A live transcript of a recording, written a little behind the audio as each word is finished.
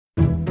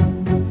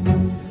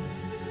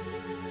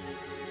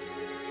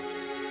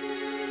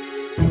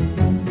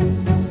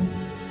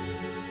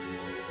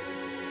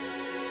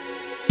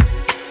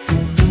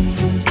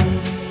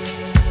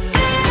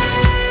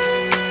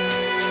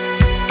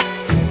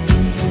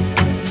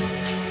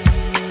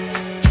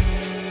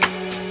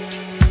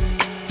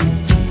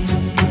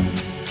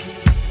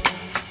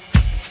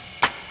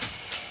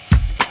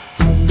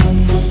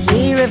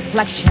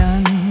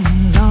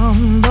reflections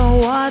on the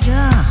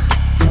water,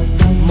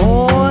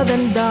 more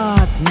than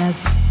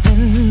darkness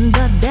in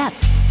the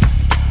depths.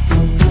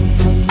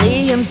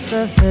 See him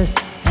surface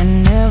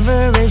in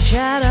every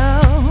shadow.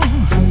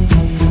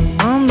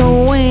 On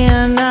the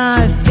wind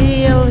I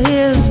feel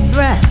his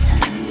breath.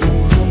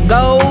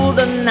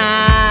 Golden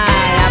eye,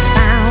 I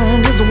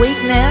found his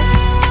weakness.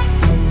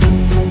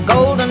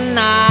 Golden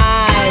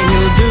eye,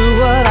 he'll do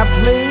what I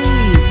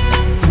please.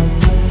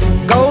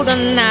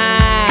 Golden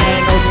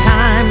eye, no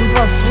time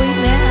for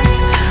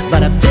sweetness,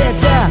 but a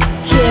bitter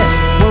kiss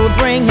will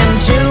bring him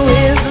to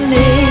his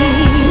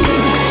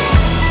knees.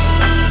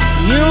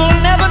 You'll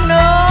never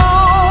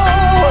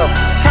know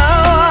how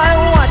I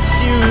watched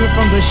you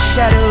from the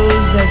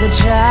shadows as a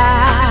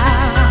child.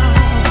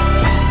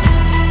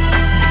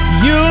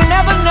 You'll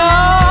never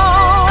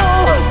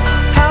know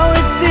how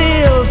it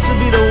feels to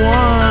be the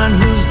one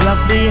who's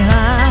left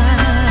behind.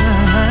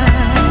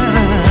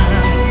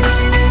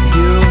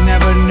 You'll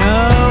never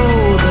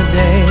know the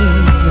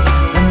days,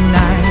 the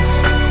nights,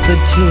 the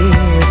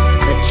tears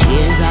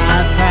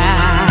I've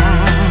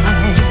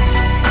cried.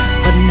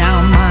 But now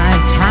my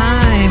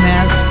time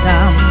has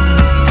come,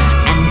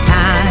 and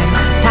time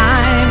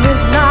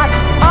is not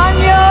on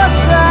your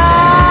side.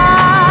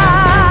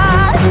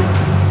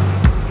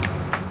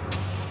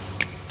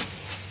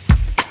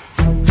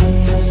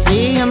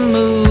 See him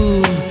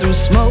move through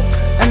smoke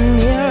and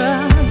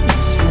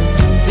mirrors,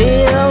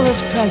 feel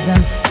his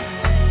presence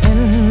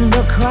in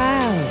the crowd.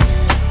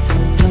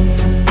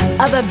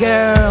 Other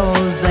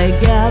girls, they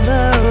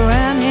gather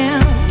around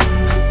him.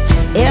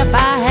 If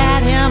I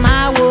had him,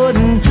 I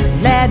wouldn't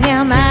let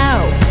him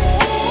out.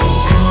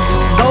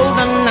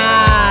 Golden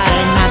eye,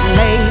 not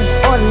lace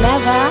or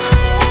leather.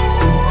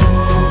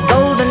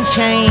 Golden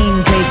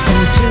chain, take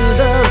him to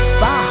the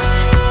spot.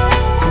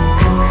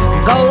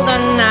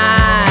 Golden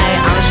eye,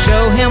 I'll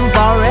show him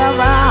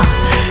forever.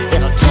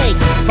 It'll take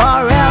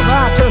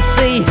forever to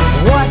see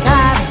what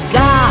I've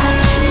got.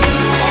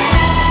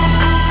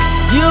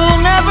 You'll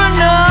never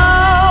know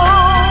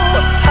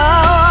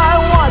how I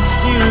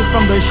watched you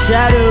from the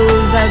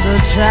shadows as a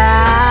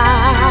child.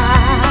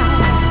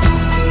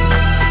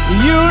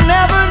 You'll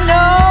never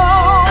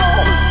know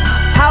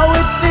how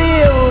it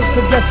feels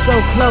to get so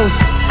close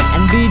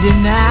and be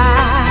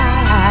denied.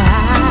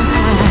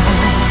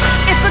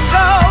 It's a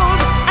gold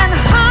and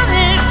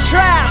honey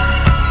trap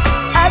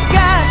I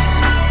got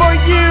for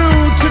you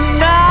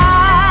tonight.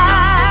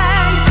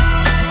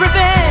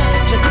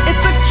 Revenge,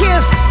 it's a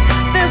kiss,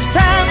 this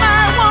time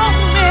I won't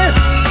miss.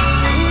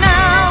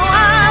 Now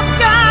I've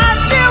got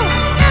you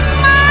in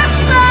my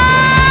sight.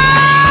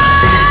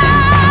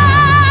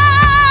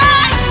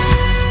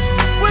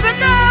 With a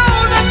golden eye. With a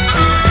golden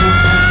eye.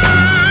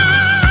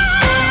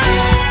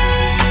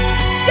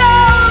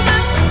 Golden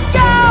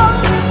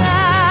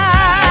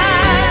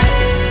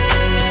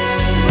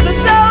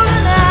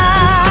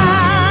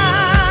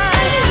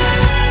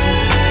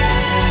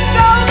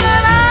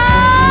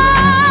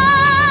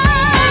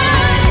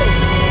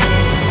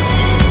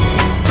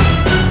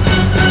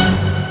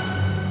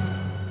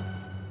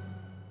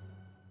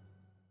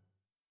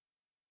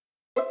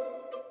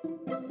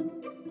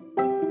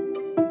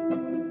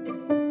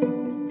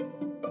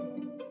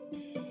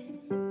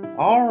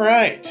All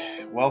right,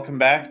 welcome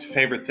back to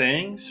Favorite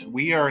Things.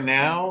 We are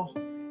now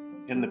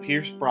in the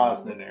Pierce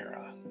Brosnan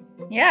era.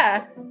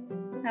 Yeah,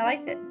 I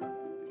liked it.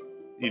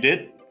 You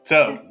did?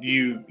 So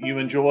you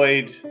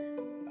enjoyed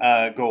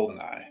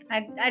Goldeneye.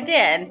 I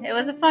did. It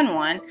was a fun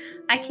one.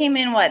 I came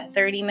in,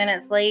 30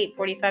 minutes late,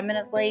 45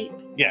 minutes late?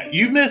 Yeah,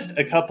 you missed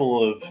a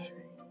couple of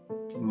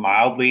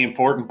mildly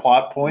important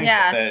plot points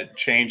Yeah. that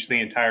changed the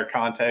entire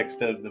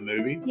context of the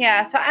movie.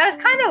 Yeah, so I was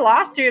kind of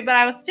lost through it, but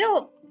I was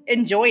still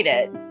enjoyed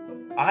it.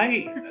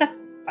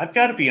 I've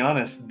got to be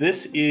honest,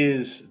 this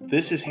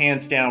is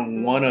hands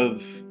down one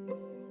of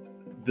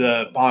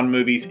the Bond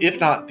movies, if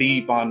not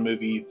the Bond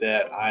movie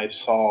that I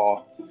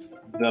saw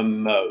the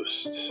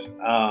most.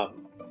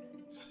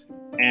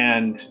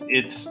 And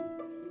it's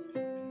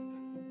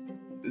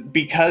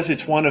because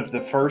it's one of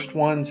the first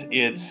ones,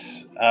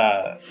 it's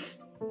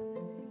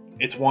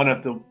one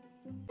of the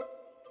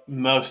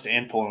most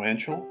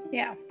influential.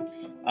 Yeah.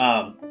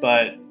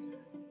 But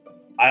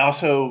I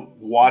also,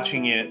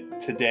 watching it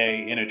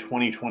today in a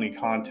 2020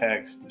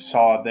 context,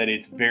 saw that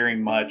it's very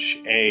much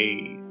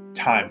a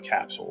time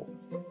capsule.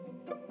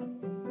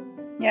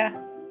 Yeah.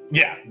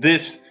 Yeah,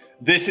 this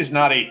is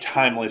not a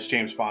timeless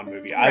James Bond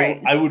movie. Right.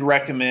 I would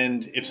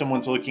recommend, if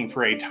someone's looking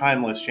for a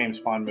timeless James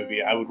Bond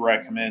movie, I would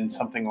recommend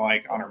something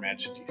like On Her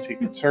Majesty's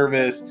Secret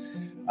Service,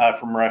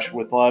 From Russia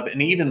with Love,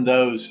 and even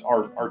those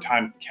are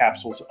time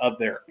capsules of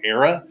their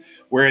era,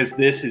 whereas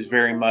this is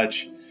very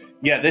much,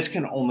 this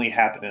can only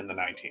happen in the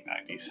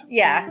 1990s.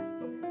 Yeah.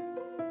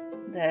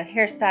 The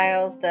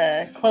hairstyles,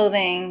 the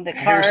clothing, the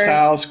cars.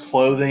 Hairstyles,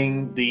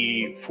 clothing,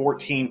 the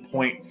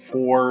 14.4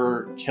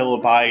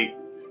 kilobyte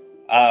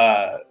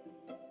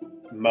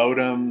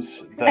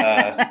modems,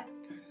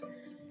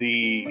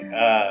 the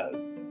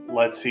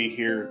let's see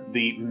here,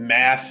 the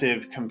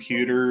massive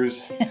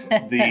computers,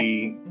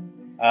 the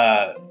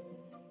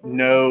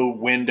no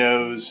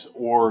Windows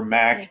or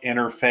Mac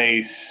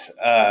interface.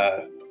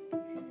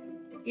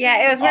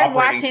 Yeah, it was weird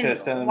Operating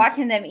systems.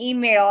 watching them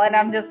email, and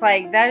I'm just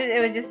like that.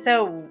 It was just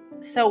so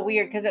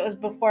weird because it was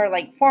before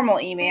like formal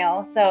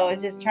email, so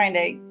it's just trying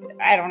to.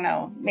 I don't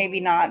know, maybe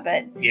not,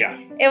 but Yeah.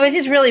 it was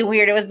just really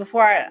weird. It was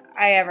before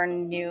I ever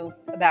knew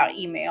about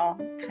email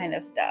kind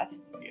of stuff.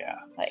 Yeah.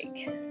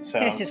 Like, So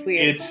it's just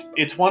weird.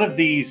 It's one of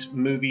these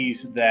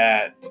movies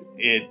that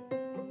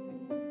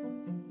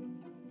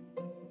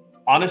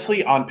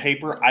honestly, on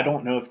paper, I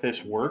don't know if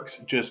this works.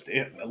 Just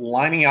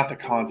lining out the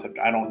concept,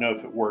 I don't know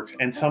if it works.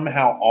 And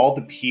somehow all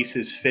the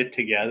pieces fit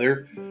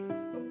together.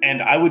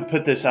 And I would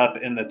put this up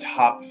in the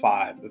top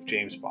 5 of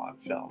James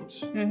Bond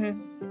films.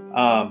 Mm-hmm.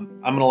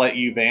 I'm going to let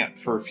you vamp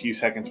for a few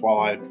seconds while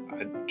I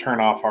turn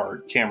off our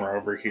camera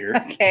over here.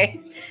 Okay.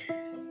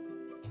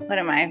 What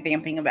am I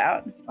vamping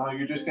about? Oh,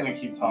 you're just going to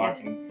keep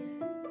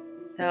talking.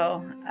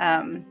 So,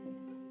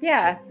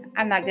 yeah,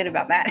 I'm not good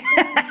about that.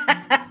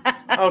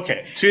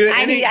 Okay.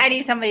 I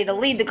need somebody to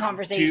lead the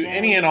conversation. To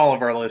any and all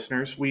of our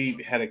listeners, we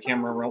had a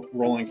camera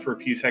rolling for a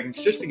few seconds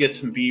just to get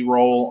some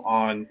B-roll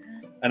on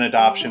an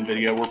adoption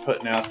video we're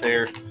putting out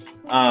there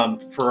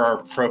for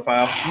our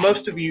profile.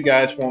 Most of you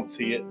guys won't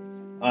see it,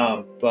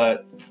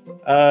 but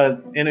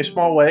in a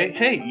small way,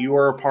 hey, you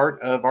are a part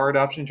of our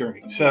adoption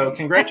journey. So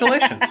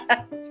congratulations.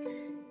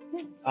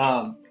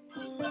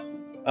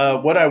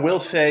 What I will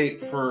say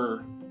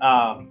for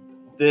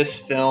this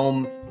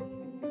film,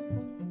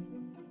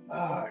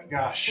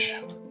 gosh,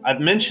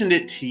 I've mentioned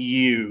it to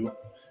you,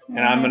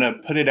 and I'm going to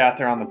put it out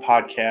there on the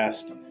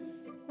podcast.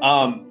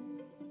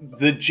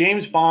 The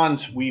James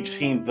Bonds we've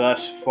seen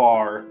thus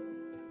far,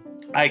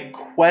 I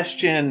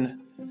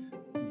question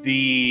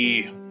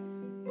the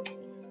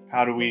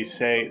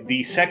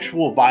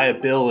sexual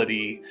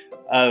viability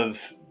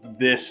of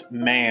this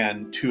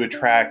man to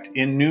attract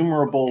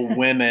innumerable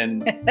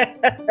women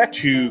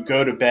to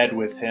go to bed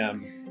with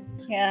him.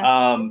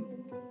 Yeah.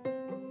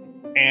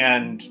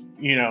 And,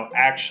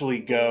 actually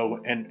go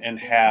and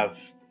have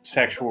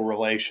sexual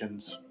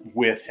relations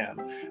with him.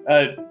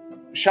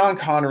 Sean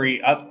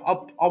Connery,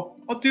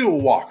 I'll do a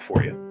walk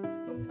for you.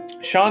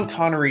 Sean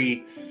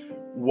Connery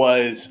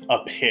was a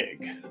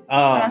pig.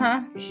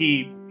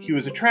 He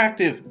was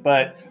attractive,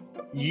 but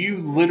you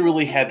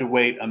literally had to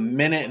wait a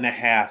minute and a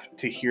half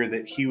to hear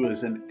that he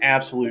was an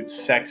absolute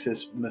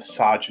sexist,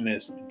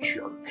 misogynist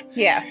jerk.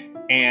 Yeah.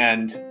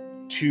 And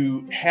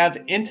to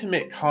have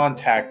intimate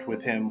contact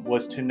with him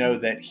was to know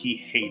that he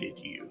hated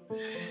you.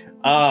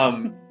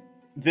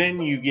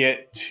 Then you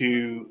get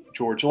to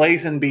George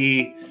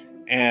Lazenby,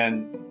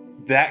 and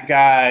that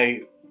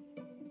guy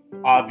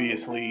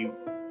obviously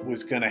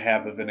was going to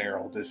have a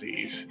venereal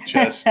disease.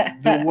 Just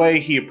the way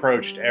he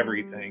approached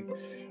everything.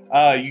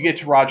 You get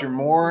to Roger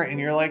Moore, and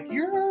you're like,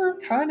 you're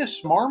kind of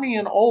smarmy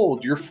and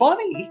old. You're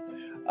funny.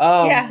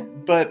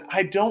 But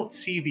I don't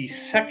see the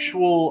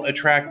sexual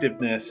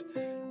attractiveness.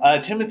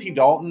 Timothy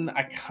Dalton,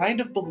 I kind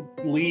of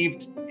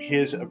believed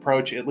his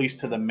approach, at least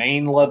to the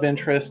main love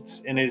interests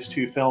in his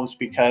 2 films,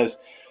 because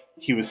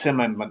he was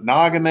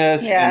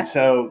semi-monogamous. Yeah. And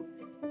so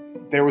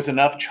there was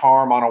enough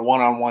charm on a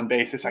one-on-one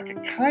basis. I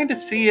could kind of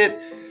see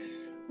it.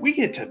 We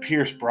get to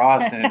Pierce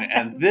Brosnan,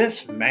 and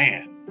this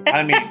man,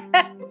 I mean,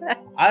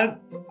 I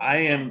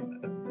am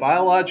a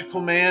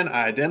biological man.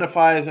 I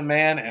identify as a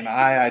man, and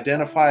I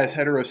identify as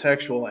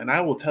heterosexual. And I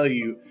will tell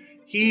you,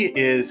 he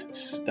is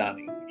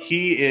stunning.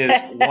 He is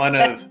one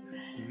of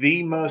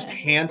the most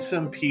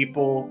handsome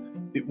people,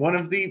 one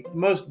of the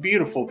most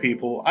beautiful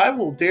people. I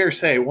will dare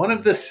say one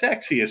of the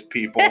sexiest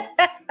people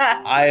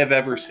I have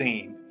ever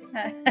seen.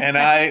 And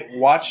I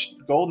watched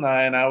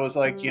Goldeneye, and I was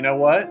like, you know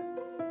what,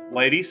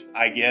 ladies,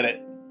 I get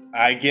it.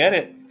 I get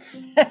it.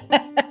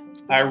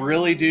 I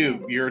really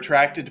do. You're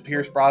attracted to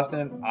Pierce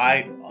Brosnan.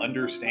 I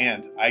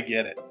understand. I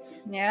get it.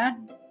 Yeah.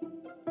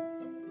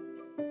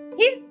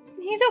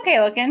 He's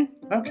okay looking.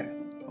 Okay.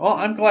 Well,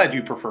 I'm glad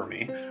you prefer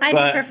me. I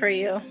do prefer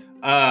you.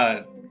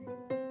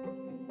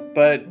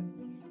 But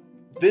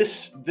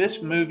this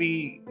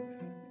movie,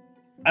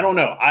 I don't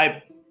know.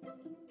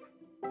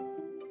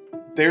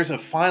 There's a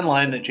fine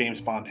line that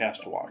James Bond has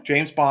to walk.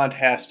 James Bond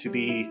has to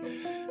be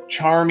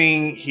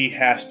charming. He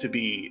has to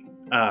be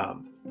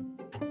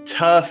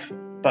tough,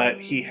 but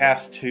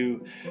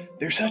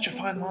there's such a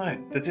fine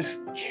line that this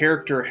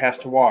character has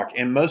to walk.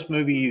 And most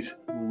movies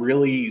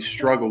really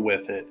struggle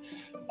with it,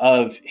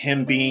 of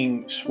him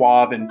being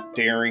suave and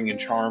daring and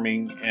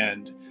charming,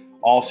 and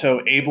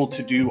also able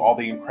to do all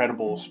the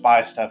incredible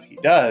spy stuff he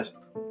does.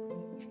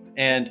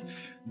 And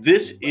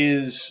this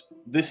is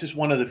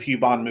one of the few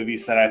Bond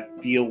movies that I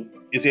feel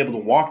is able to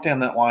walk down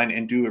that line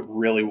and do it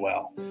really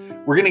well.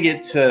 We're going to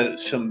get to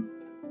some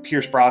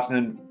Pierce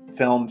Brosnan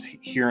films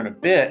here in a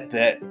bit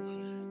that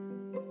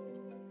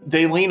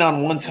they lean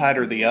on one side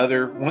or the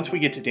other. Once we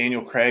get to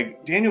Daniel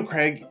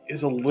Craig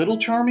is a little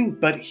charming,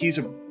 but he's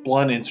a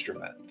blunt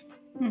instrument.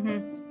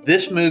 Mm-hmm.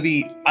 This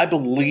movie, I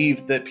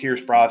believe that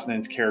Pierce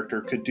Brosnan's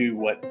character could do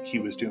what he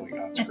was doing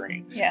on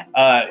screen.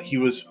 Yeah. He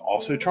was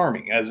also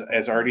charming, as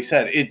I already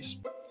said.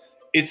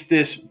 It's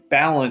this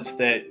balance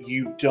that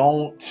you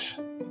don't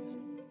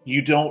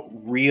you don't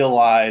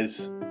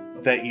realize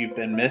that you've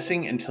been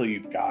missing until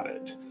you've got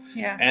it.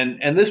 Yeah.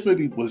 And this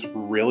movie was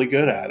really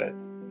good at it.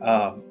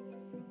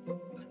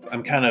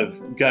 I'm kind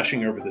of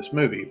gushing over this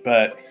movie,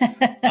 but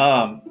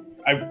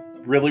I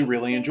really,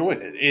 really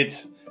enjoyed it.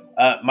 It's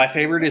my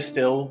favorite is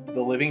still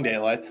The Living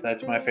Daylights.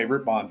 That's my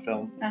favorite Bond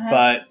film.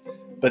 But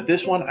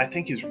this one I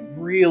think is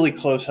really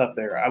close up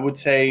there. I would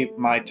say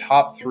my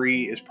top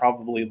 3 is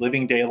probably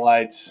Living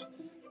Daylights,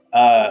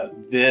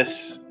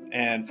 this,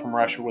 and From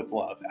Russia with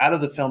Love, out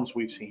of the films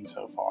we've seen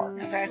so far.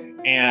 Okay.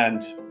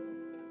 And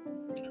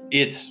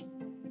it's,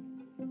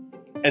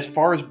 as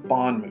far as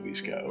Bond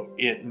movies go,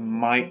 it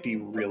might be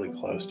really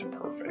close to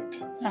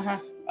perfect.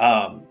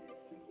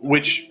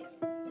 Which,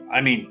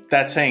 I mean,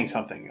 that's saying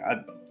something.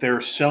 There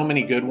are so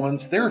many good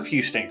ones. There are a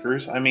few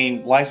stinkers. I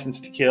mean, License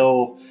to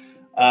Kill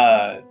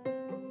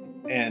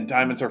and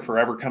Diamonds Are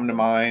Forever come to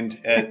mind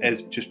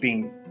as just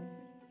being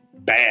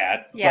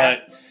bad.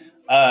 Yeah.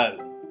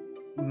 But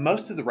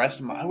most of the rest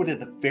of them, I would at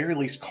the very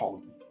least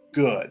call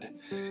good.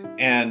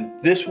 And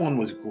this one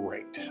was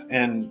great.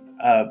 And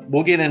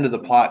we'll get into the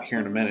plot here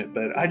in a minute,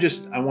 but I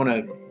want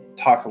to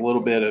talk a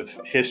little bit of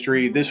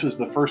history. This was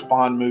the first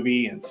Bond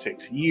movie in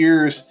 6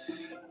 years.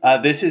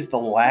 This is the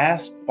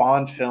last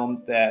Bond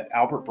film that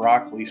Albert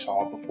Broccoli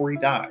saw before he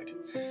died.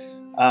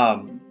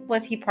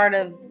 Was he part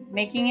of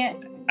making it?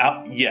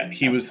 Yeah,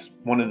 he was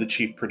one of the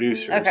chief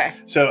producers. Okay.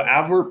 So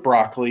Albert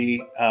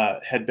Broccoli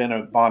had been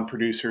a Bond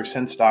producer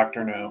since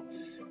Dr. No.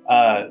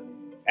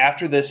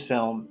 After this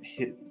film,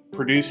 his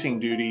producing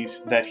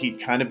duties that he'd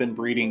kind of been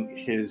breeding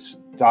his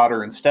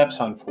daughter and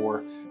stepson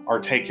for are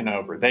taken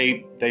over.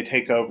 They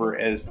take over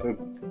as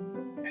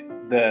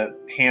the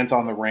hands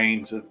on the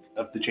reins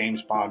of the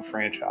James Bond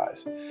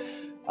franchise.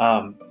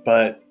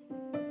 But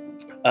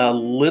a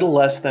little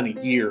less than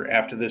a year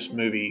after this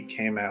movie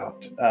came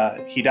out,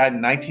 he died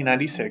in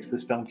 1996.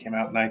 This film came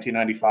out in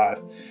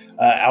 1995.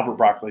 Albert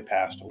Broccoli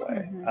passed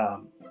away.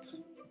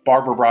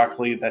 Barbara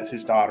Broccoli, that's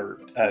his daughter,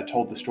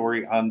 told the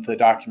story on the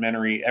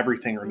documentary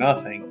Everything or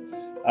Nothing,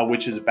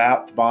 which is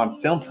about the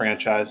Bond film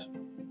franchise,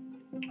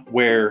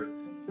 where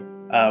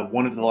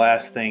one of the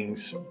last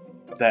things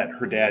that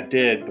her dad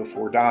did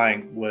before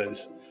dying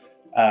was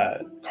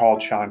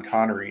called Sean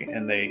Connery,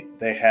 and they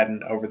had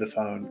an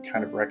over-the-phone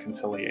kind of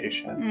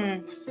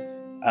reconciliation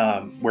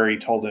where he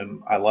told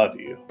him, "I love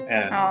you,"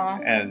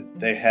 and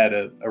they had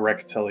a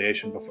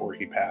reconciliation before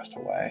he passed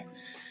away.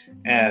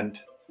 And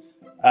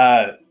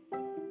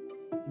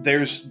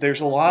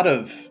there's a lot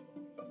of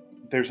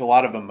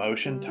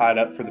emotion tied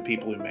up for the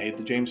people who made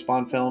the James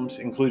Bond films,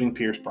 including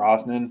Pierce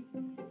Brosnan.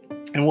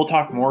 And we'll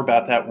talk more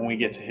about that when we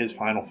get to his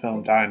final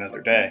film, Die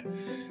Another Day.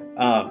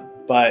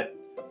 But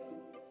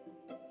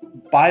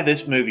by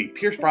this movie,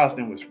 Pierce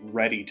Brosnan was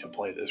ready to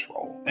play this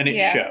role. And it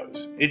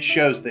shows. It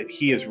shows that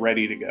he is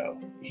ready to go.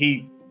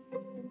 He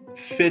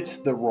fits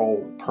the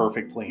role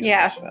perfectly in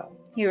this film.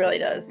 He really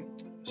does.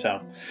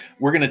 So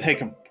we're going to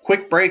take a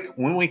quick break.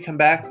 When we come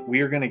back, we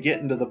are going to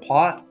get into the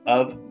plot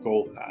of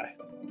GoldenEye.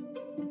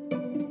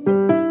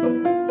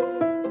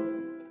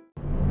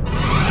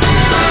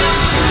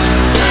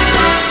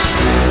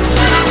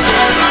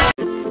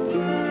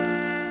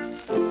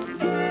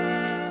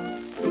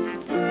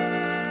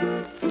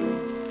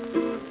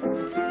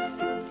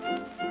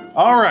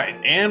 All right,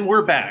 and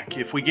we're back.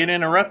 If we get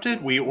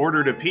interrupted, we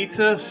ordered a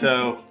pizza,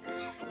 so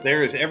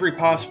there is every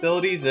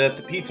possibility that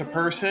the pizza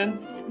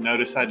person,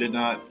 notice I did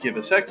not give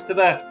a sex to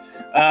that,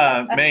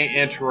 may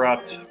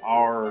interrupt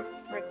our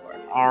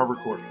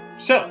recording.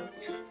 So,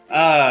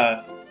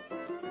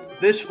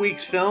 this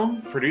week's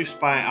film, produced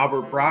by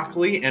Albert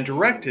Broccoli and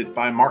directed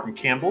by Martin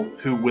Campbell,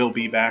 who will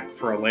be back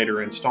for a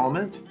later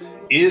installment,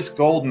 is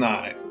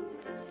GoldenEye.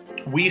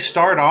 We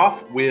start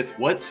off with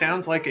what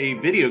sounds like a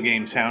video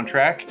game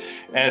soundtrack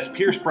as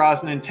Pierce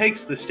Brosnan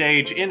takes the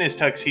stage in his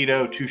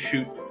tuxedo to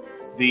shoot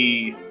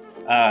the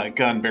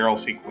gun barrel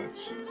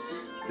sequence.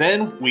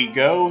 Then we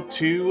go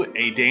to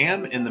a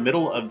dam in the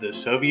middle of the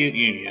Soviet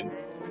Union.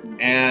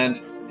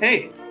 And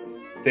hey,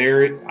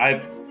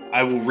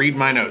 I will read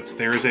my notes.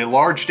 There is a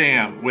large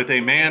dam with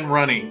a man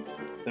running.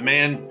 The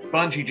man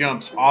bungee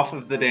jumps off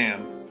of the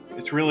dam.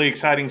 It's really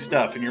exciting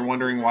stuff, and you're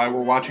wondering why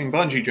we're watching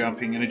bungee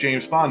jumping in a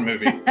James Bond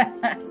movie.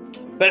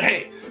 But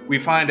hey, we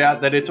find out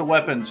that it's a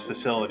weapons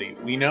facility.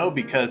 We know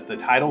because the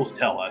titles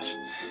tell us.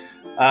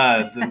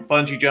 The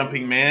bungee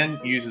jumping man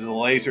uses a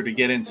laser to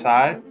get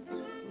inside.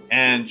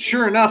 And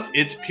sure enough,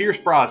 it's Pierce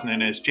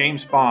Brosnan as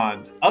James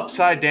Bond,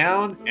 upside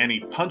down, and he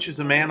punches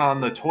a man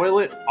on the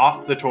toilet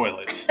off the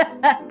toilet.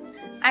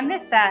 I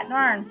missed that.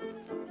 Darn.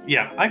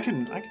 Yeah, I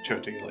can show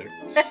it to you later.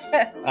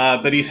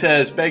 But he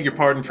says, "Beg your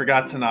pardon,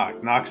 forgot to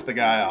knock." Knocks the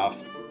guy off.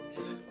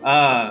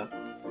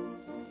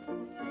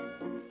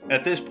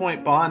 At this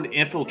point, Bond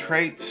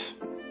infiltrates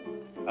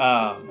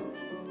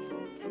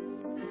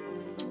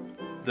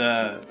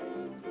the...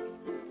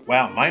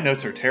 Wow, my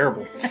notes are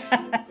terrible.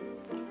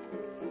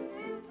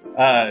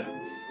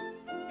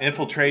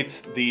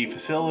 Infiltrates the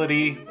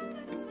facility.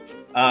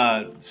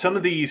 Some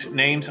of these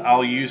names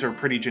I'll use are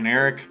pretty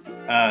generic.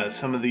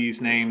 Some of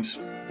these names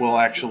will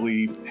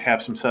actually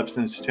have some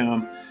substance to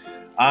them.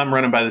 I'm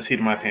running by the seat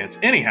of my pants.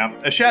 Anyhow,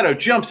 a shadow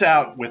jumps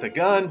out with a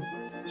gun,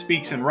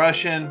 speaks in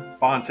Russian.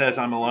 Bond says,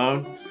 I'm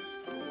alone.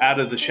 Out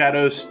of the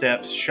shadows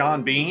steps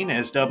Sean Bean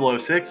as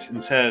 006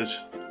 and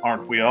says,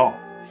 aren't we all?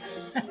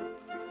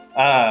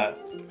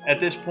 At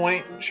this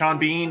point, Sean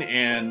Bean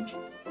and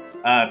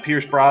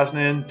Pierce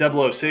Brosnan,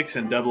 006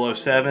 and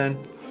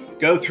 007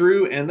 go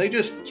through and they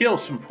just kill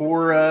some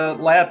poor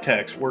lab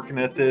techs working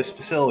at this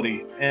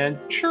facility. And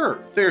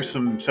sure, there's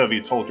some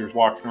Soviet soldiers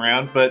walking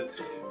around, but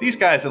these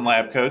guys in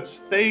lab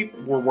coats, they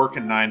were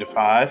working 9 to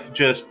 5.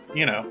 Just,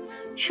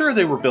 sure,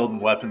 they were building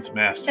weapons of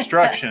mass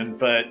destruction,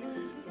 but,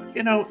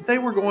 they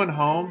were going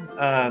home.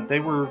 They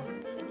were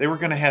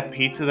going to have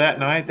pizza that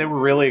night. They were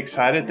really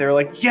excited. They were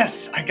like,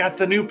 yes, I got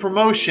the new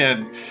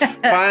promotion.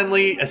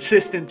 Finally,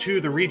 assistant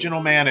to the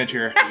regional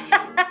manager.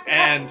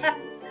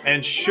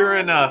 And sure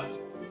enough,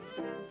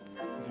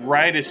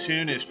 right as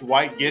soon as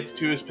Dwight gets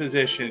to his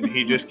position,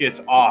 he just gets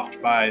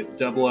offed by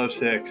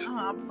 006.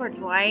 Oh, poor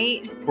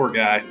Dwight. Poor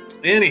guy.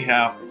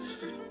 Anyhow,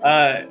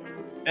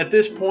 at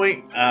this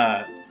point,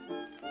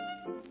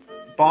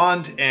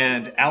 Bond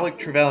and Alec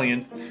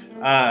Trevelyan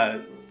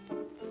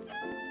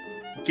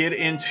get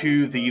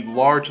into the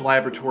large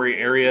laboratory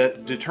area,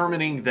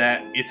 determining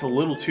that it's a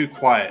little too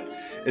quiet.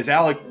 As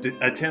Alec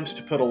attempts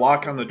to put a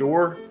lock on the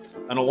door,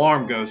 an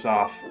alarm goes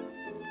off.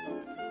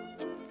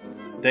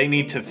 They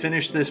need to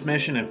finish this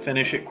mission and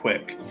finish it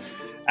quick.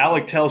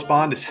 Alec tells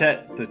Bond to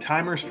set the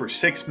timers for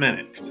 6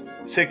 minutes.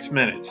 6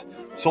 minutes.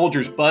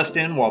 Soldiers bust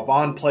in while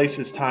Bond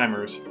places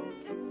timers.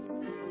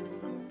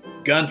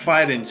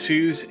 Gunfight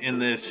ensues in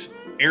this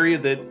area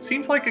that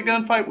seems like a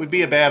gunfight would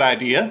be a bad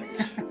idea.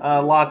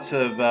 Lots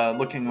of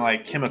looking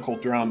like chemical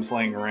drums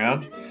laying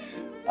around.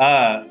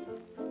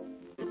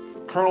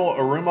 Colonel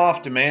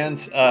Arumov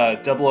demands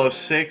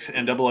 006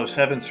 and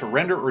 007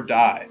 surrender or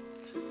die.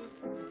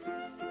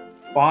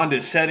 Bond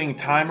is setting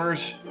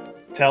timers,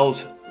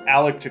 tells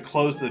Alec to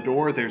close the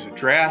door. There's a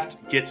draft,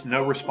 gets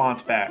no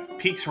response back.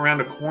 Peeks around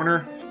a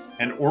corner,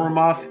 and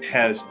Arumov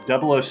has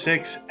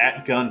 006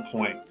 at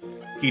gunpoint.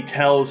 He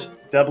tells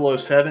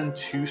 007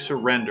 to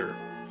surrender.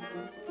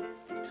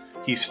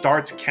 He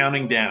starts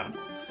counting down.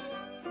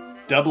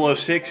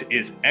 006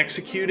 is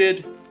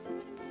executed,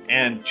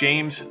 and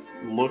James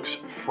looks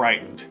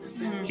frightened.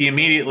 He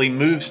immediately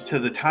moves to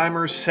the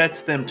timers,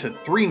 sets them to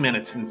 3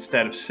 minutes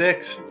instead of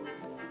 6,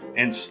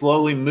 and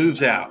slowly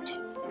moves out.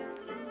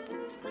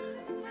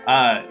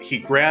 He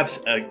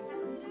grabs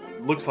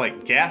looks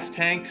like gas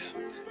tanks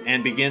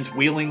and begins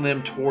wheeling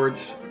them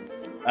towards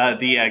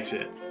the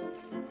exit.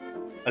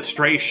 A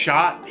stray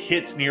shot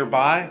hits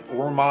nearby.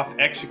 Orumov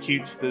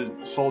executes the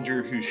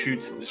soldier who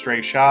shoots the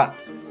stray shot.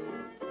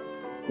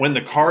 When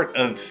the cart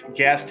of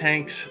gas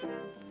tanks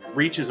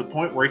reaches a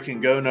point where it can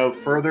go no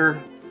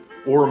further,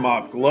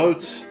 Orumov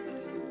gloats,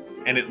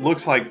 and it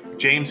looks like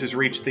James has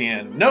reached the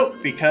end. Nope,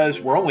 because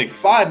we're only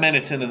 5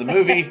 minutes into the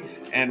movie,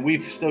 and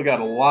we've still got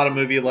a lot of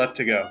movie left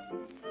to go.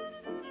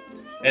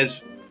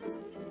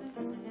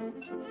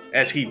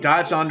 As he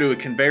dives onto a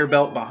conveyor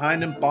belt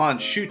behind him,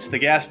 Bond shoots the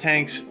gas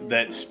tanks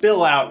that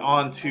spill out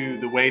onto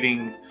the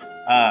waiting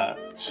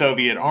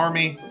Soviet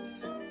army.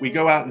 We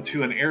go out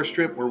into an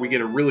airstrip where we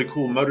get a really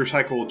cool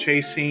motorcycle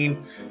chase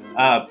scene.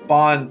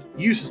 Bond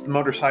uses the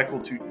motorcycle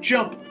to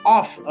jump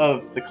off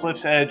of the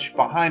cliff's edge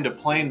behind a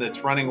plane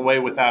that's running away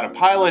without a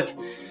pilot,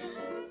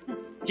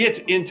 gets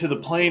into the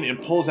plane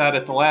and pulls out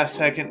at the last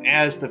second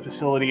as the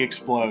facility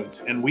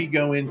explodes. And we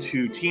go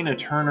into Tina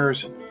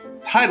Turner's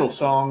title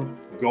song,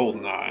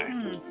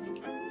 Goldeneye.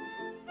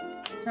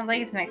 Sounds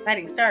like it's an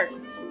exciting start.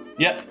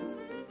 Yep.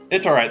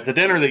 It's all right. The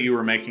dinner that you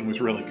were making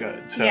was really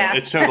good, so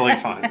It's totally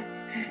fine.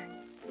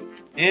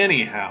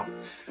 Anyhow,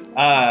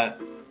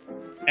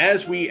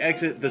 as we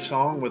exit the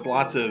song with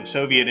lots of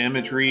Soviet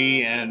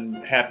imagery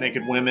and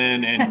half-naked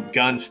women and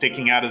guns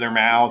sticking out of their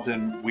mouths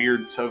and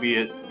weird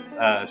Soviet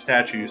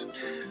statues,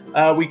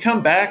 we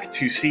come back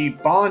to see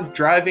Bond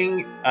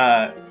driving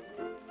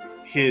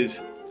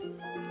his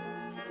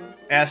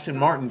Aston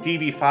Martin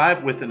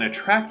DB5 with an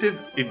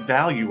attractive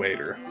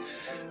evaluator.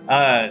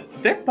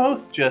 They're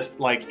both just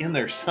like in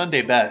their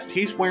Sunday best.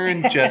 He's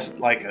wearing just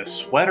like a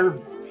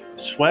sweater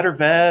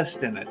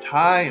vest and a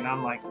tie, and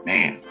I'm like,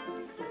 man,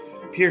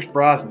 Pierce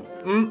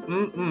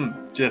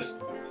Brosnan, just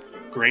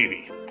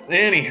gravy.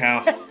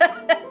 Anyhow,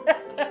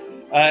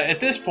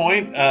 at this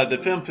point, the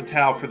femme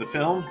fatale for the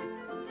film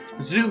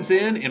zooms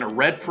in a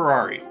red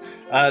Ferrari.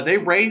 They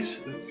race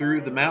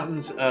through the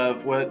mountains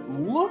of what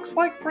looks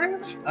like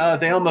France.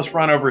 They almost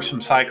run over some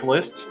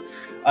cyclists.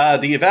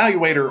 The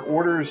evaluator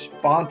orders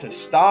Bond to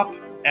stop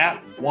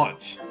at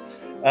once.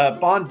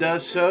 Bond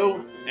does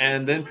so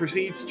and then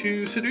proceeds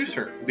to seduce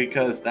her,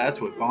 because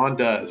that's what Bond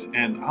does.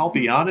 And I'll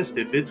be honest,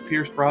 if it's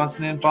Pierce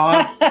Brosnan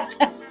Bond,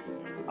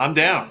 I'm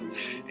down.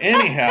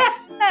 Anyhow,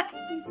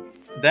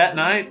 that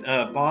night,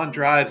 Bond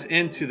drives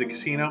into the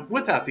casino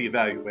without the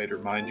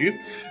evaluator, mind you,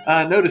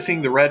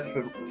 noticing the red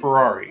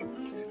Ferrari.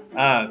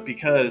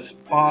 Because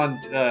Bond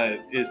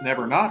is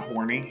never not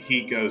horny,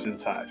 he goes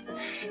inside.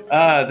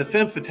 The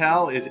femme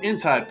fatale is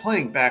inside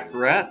playing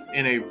baccarat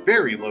in a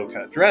very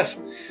low-cut dress.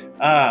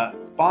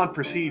 Bond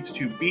proceeds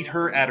to beat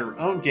her at her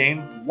own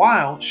game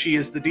while she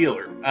is the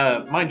dealer.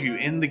 Mind you,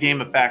 in the game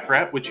of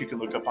Baccarat, which you can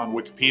look up on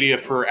Wikipedia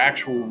for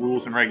actual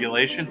rules and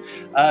regulation,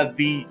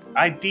 the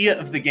idea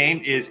of the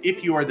game is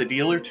if you are the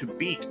dealer to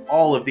beat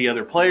all of the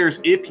other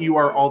players. If you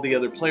are all the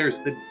other players,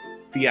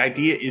 the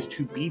idea is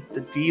to beat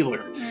the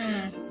dealer.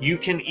 You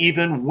can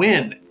even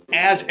win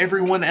as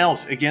everyone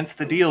else against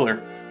the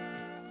dealer.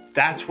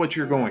 That's what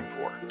you're going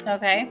for.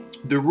 Okay.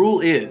 The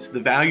rule is the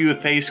value of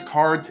face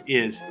cards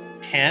is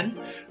 10.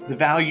 The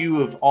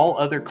value of all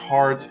other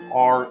cards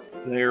are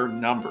their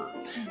number.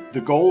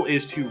 The goal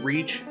is to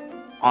reach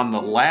on the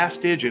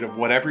last digit of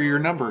whatever your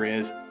number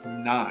is,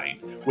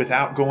 9,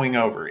 without going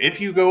over.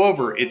 If you go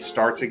over, it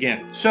starts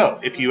again. So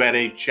if you had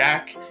a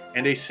jack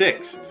and a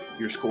 6,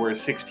 your score is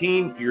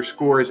 16. Your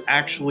score is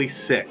actually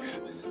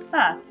 6.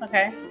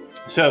 Okay.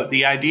 So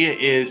the idea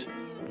is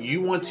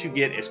you want to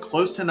get as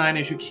close to 9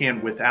 as you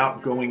can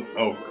without going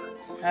over.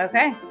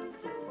 Okay.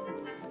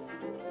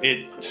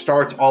 It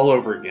starts all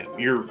over again.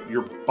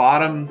 Your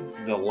bottom,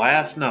 the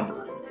last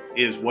number,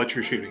 is what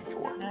you're shooting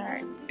for. All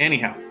right.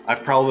 Anyhow,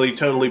 I've probably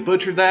totally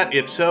butchered that.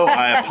 If so,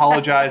 I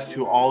apologize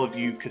to all of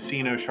you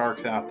casino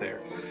sharks out there.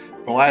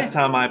 The last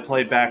time I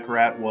played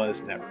Baccarat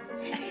was never.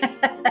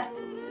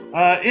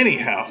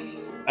 Anyhow,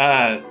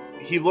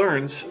 he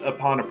learns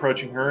upon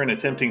approaching her and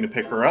attempting to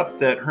pick her up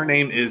that her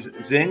name is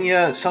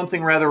Xenia,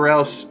 something rather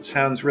else,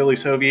 sounds really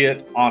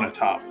Soviet,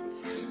 Onatopp,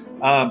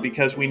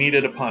 because we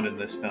needed a pun in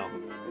this film.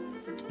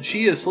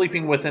 She is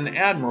sleeping with an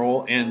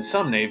admiral in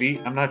some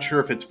navy. I'm not sure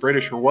if it's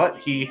British or what.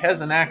 He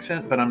has an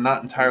accent, but I'm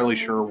not entirely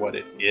sure what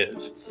it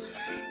is.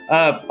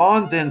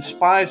 Bond then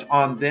spies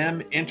on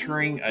them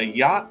entering a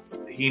yacht.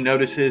 He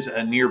notices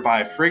a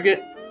nearby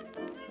frigate.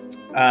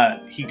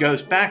 He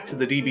goes back to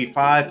the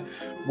DB5,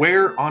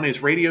 where on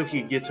his radio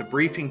he gets a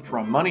briefing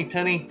from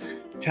Moneypenny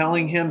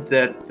telling him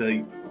that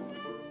the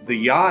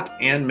yacht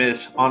and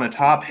Miss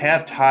Onatopp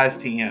have ties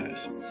to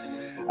Yanis.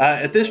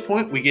 At this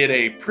point, we get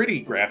a pretty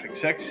graphic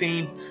sex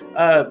scene.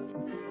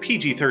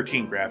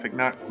 PG-13 graphic,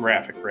 not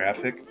graphic.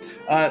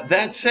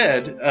 That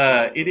said,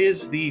 it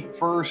is the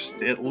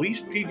first, at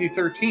least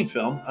PG-13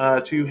 film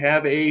to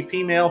have a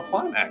female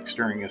climax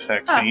during a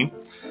sex scene.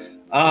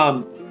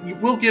 You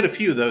will get a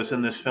few of those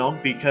in this film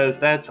because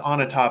that's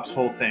Onatopp's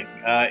whole thing.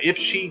 If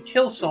she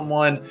kills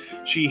someone,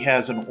 she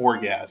has an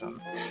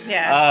orgasm.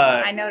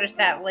 Yeah, I noticed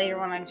that later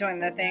when I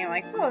joined the thing. I'm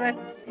like, oh,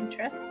 that's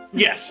interesting.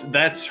 Yes,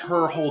 that's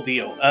her whole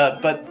deal.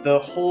 But the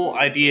whole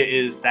idea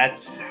is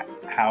that's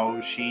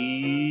how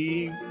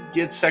she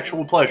gets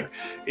sexual pleasure.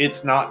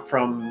 It's not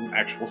from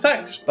actual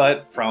sex,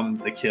 but from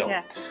the kill.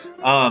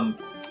 Yeah.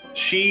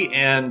 She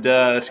and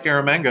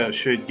Scaramanga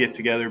should get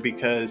together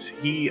because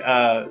he,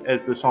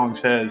 as the song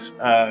says,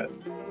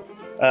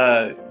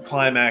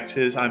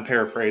 climaxes, I'm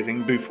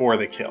paraphrasing, before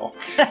the kill.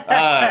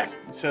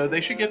 So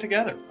they should get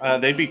together.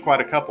 They'd be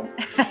quite a couple.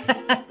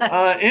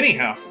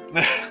 Anyhow,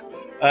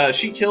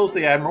 she kills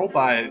the Admiral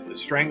by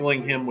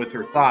strangling him with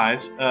her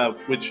thighs,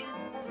 which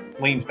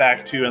leans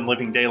back to in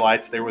Living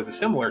Daylights. There was a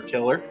similar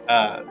killer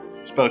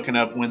spoken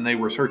of when they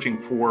were searching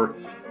for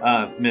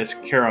Miss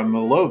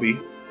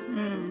Karamalovi.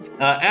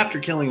 After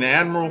killing the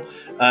Admiral,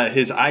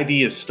 his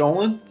ID is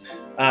stolen.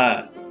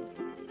 The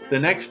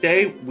next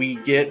day, we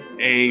get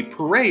a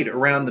parade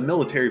around the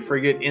military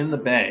frigate in the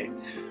bay,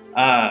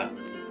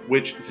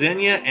 which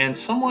Xenia and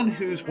someone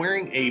who's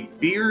wearing a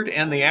beard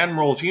and the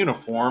Admiral's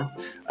uniform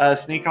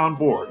sneak on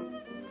board.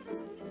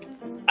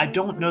 I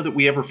don't know that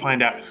we ever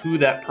find out who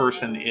that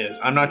person is.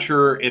 I'm not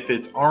sure if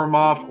it's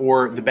Armov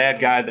or the bad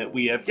guy that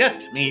we have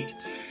yet to meet,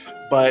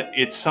 but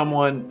it's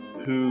someone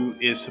who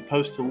is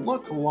supposed to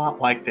look a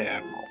lot like the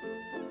Admiral.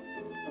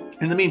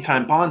 In the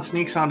meantime, Bond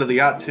sneaks onto the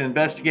yacht to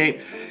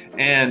investigate,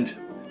 and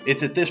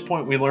it's at this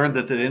point we learn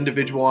that the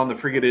individual on the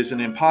frigate is an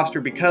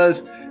imposter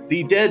because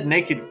the dead,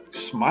 naked,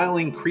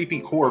 smiling, creepy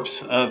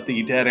corpse of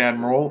the dead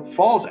Admiral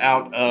falls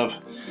out of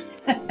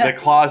the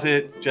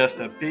closet, just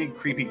a big,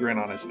 creepy grin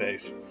on his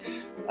face.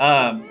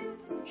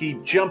 He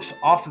jumps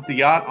off of the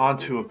yacht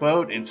onto a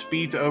boat and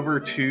speeds over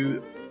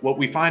to what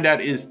we find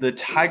out is the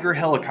Tiger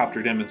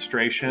helicopter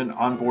demonstration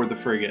on board the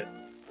frigate.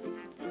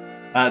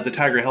 The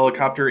Tiger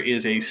helicopter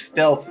is a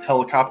stealth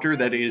helicopter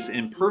that is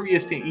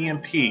impervious to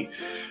EMP.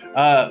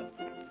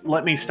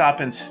 Let me stop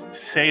and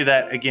say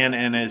that again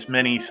in as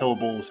many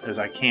syllables as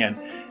I can.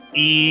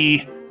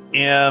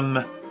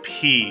 EMP.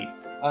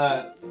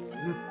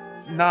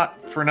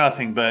 Not for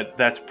nothing, but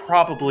that's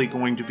probably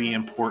going to be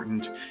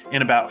important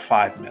in about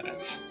 5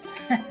 minutes.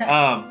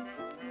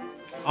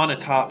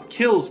 Onatopp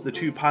kills the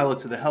 2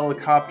 pilots of the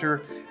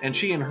helicopter, and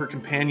she and her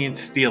companions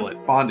steal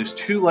it. Bond is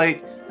too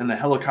late, and the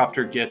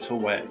helicopter gets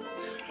away.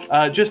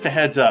 Just a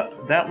heads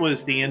up, that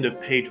was the end of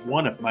page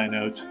 1 of my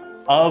notes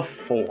of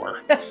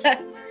 4. The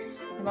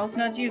most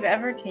notes you've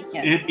ever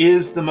taken. It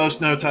is the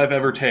most notes I've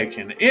ever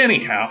taken.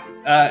 Anyhow,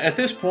 at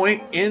this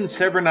point in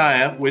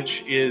Srebrenica,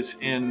 which is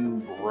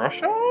in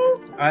Russia,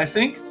 I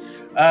think,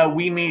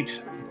 we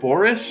meet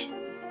Boris.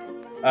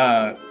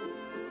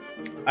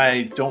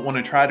 I don't want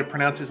to try to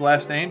pronounce his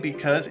last name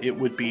because it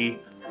would be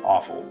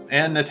awful.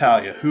 And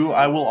Natalia, who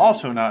I will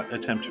also not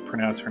attempt to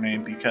pronounce her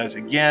name because,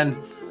 again,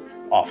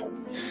 awful.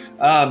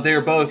 They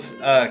are both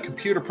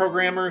computer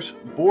programmers.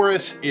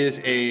 Boris is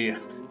a...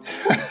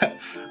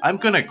 I'm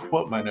going to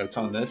quote my notes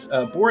on this.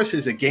 Boris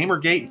is a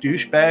Gamergate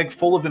douchebag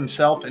full of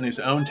himself and his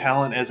own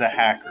talent as a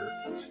hacker.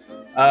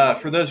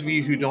 For those of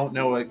you who don't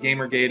know what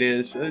Gamergate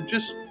is,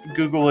 just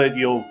Google it.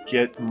 You'll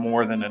get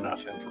more than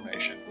enough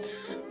information.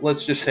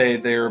 Let's just say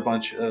they're a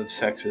bunch of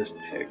sexist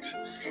pigs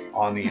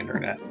on the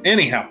internet.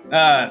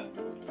 Anyhow,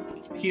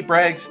 he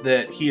brags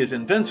that he is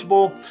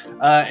invincible.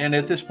 And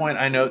at this point,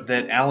 I note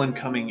that Alan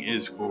Cumming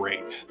is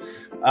great.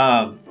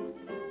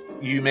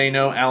 You may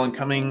know Alan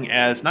Cumming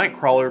as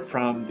Nightcrawler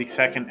from the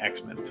second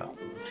X-Men film.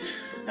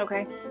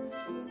 Okay.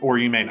 Or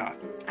you may not.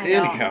 I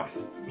know. Anyhow,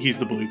 he's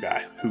the blue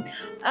guy.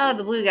 Oh,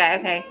 the blue guy.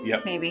 Okay.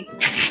 Yep. Maybe.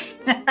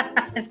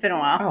 It's been a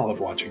while. I love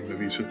watching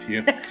movies with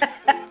you.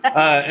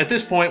 At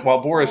this point,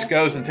 while Boris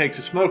goes and takes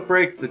a smoke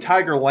break, the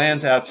Tiger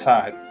lands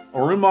outside.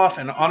 Orumov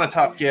and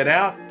Onatop get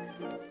out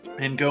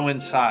and go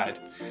inside.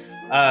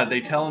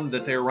 They tell him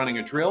that they're running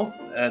a drill.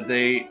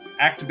 They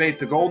activate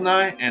the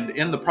Goldeneye, and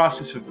in the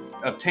process of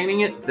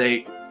obtaining it,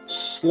 they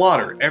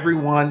slaughter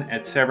everyone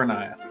at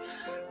Severnaya.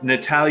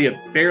 Natalia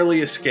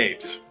barely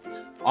escapes.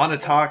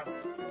 Onatop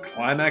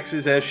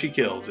climaxes as she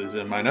kills, is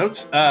in my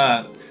notes.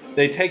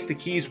 They take the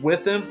keys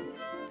with them.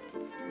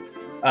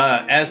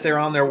 As they're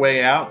on their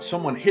way out,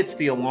 someone hits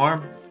the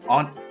alarm.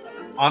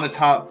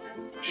 Onatop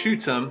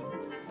shoots him,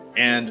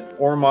 and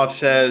Orumov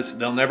says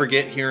they'll never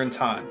get here in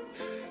time.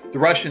 The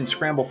Russians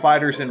scramble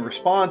fighters in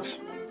response,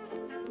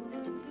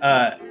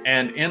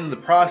 and in the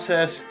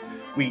process,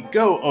 we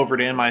go over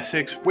to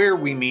MI6 where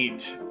we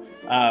meet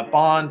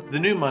Bond, the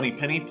new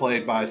Moneypenny,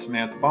 played by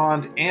Samantha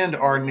Bond, and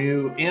our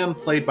new M,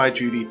 played by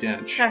Judi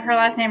Dench. So her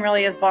last name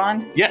really is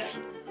Bond? Yes.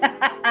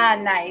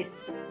 Nice.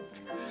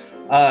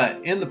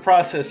 In the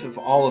process of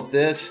all of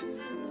this,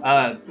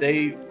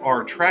 they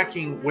are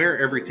tracking where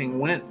everything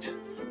went to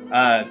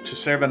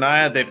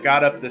Severnaya. They've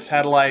got up the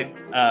satellite,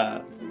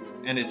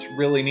 and it's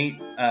really neat.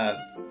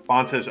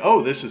 Bond says,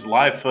 "Oh, this is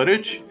live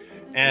footage."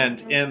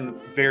 And M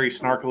very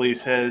snarkily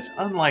says,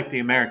 "Unlike the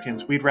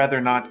Americans, we'd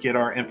rather not get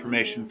our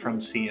information from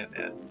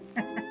CNN."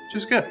 Which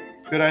is good.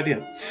 Good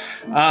idea.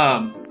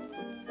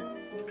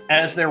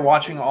 As they're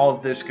watching all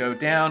of this go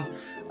down,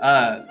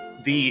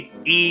 the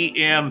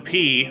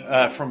EMP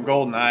from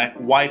Goldeneye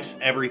wipes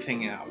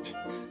everything out.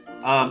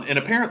 And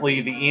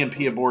apparently the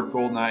EMP aboard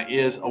Goldeneye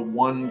is a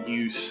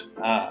one-use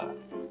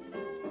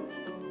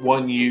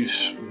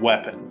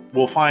weapon.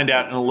 We'll find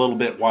out in a little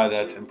bit why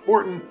that's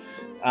important.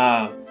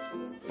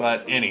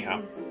 But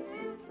anyhow,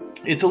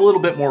 it's a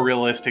little bit more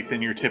realistic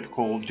than your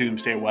typical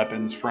doomsday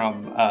weapons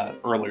from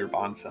earlier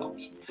Bond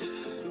films.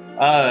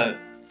 Let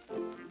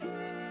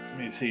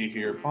me see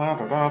here.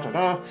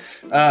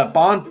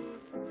 Bond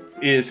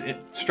is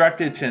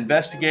instructed to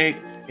investigate.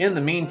 In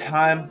the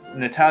meantime,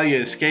 Natalia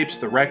escapes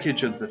the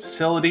wreckage of the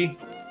facility.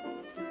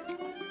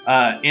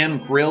 M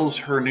grills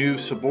her new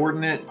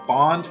subordinate,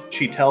 Bond.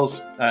 She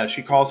calls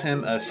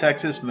him a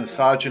sexist,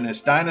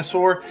 misogynist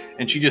dinosaur,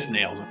 and she just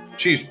nails him.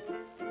 She's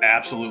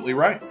absolutely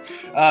right.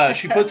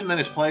 She puts him in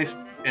his place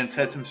and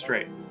sets him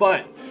straight.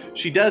 But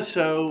she does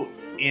so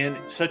in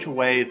such a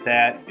way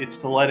that it's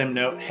to let him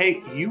know,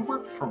 hey, you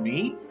work for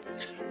me.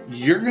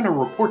 You're going to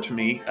report to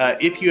me.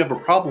 If you have a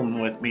problem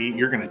with me,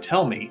 you're going to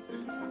tell me.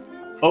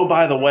 Oh,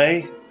 by the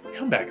way,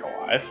 come back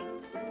alive.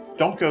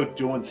 Don't go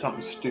doing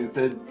something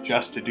stupid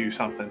just to do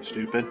something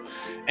stupid.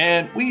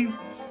 And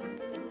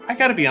I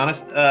got to be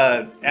honest,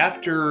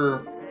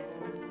 after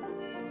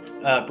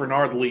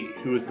Bernard Lee,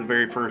 who was the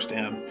very first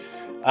M,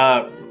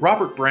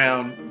 Robert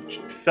Brown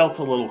felt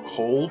a little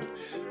cold.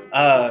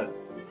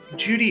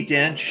 Judi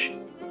Dench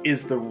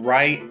is the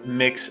right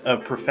mix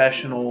of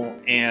professional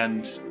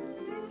and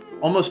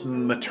almost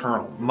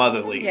maternal,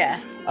 motherly. Yeah.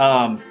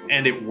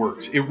 And it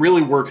works. It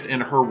really works in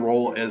her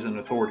role as an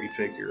authority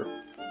figure.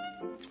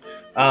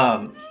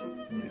 Let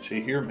me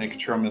see here, making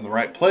sure I'm in the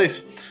right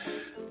place.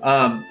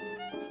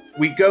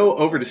 We go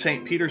over to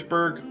St.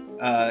 Petersburg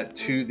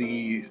to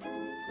the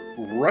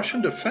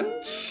Russian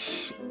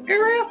defense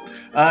area,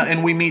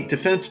 and we meet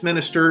Defense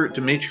Minister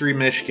Dmitry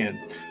Mishkin,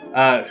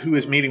 who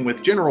is meeting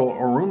with General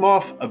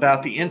Orumov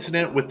about the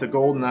incident with the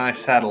Goldeneye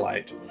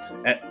satellite.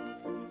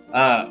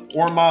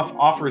 Orumov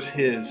offers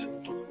his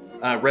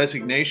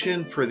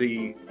resignation for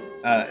the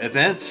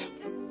events.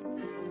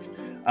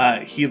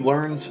 He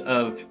learns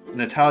of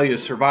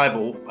Natalia's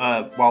survival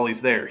while he's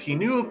there. He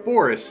knew of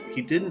Boris.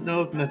 He didn't know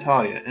of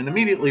Natalia. And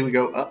immediately we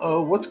go,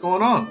 uh-oh, what's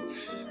going on?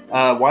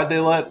 Why'd they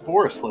let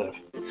Boris live?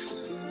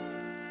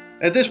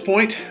 At this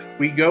point,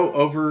 we go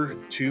over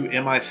to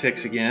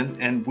MI6 again,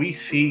 and we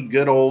see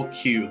good old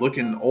Q,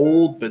 looking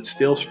old but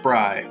still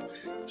spry.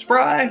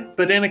 Spry,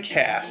 but in a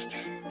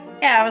cast.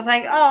 Yeah, I was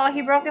like, oh,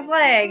 he broke his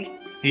leg.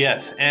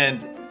 Yes,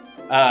 and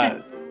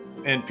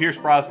Pierce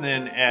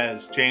Brosnan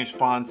as James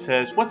Bond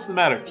says, "What's the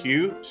matter,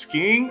 Q?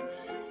 Skiing?"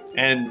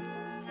 And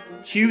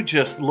Q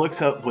just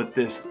looks up with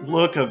this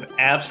look of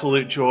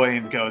absolute joy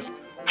and goes,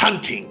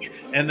 "Hunting,"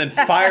 and then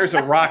fires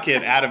a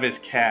rocket out of his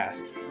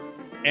cast.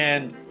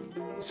 And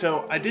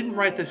So I didn't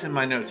write this in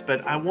my notes,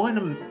 but I want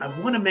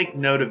to make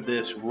note of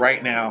this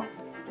right now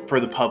for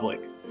the public.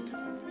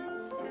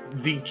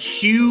 The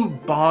Q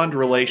Bond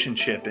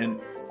relationship in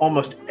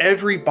almost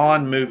every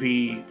Bond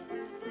movie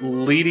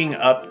leading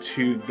up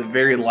to the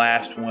very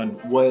last one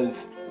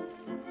was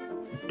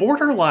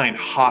borderline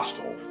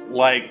hostile.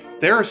 Like,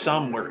 there are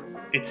some where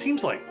it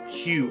seems like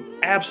Q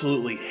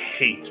absolutely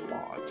hates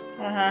Bond.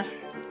 Uh-huh.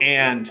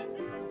 And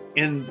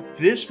in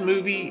this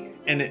movie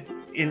and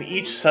in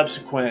each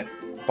subsequent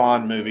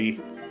Bond movie,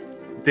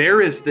 there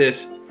is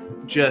this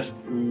just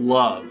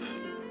love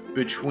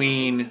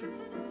between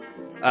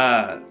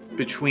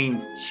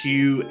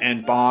Q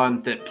and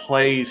Bond that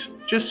plays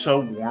just so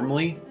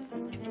warmly.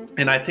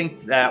 And I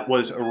think that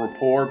was a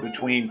rapport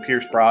between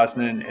Pierce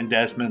Brosnan and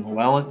Desmond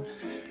Llewellyn.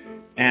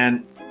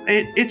 And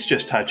it's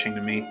just touching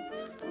to me.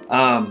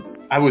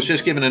 I was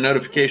just given a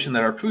notification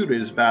that our food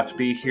is about to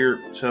be here,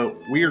 so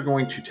we are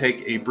going to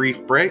take a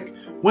brief break.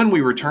 When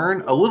we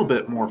return, a little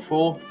bit more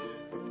full,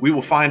 we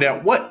will find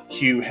out what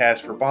Q has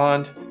for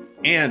Bond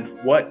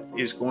and what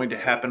is going to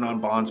happen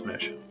on Bond's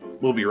mission.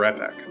 We'll be right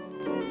back.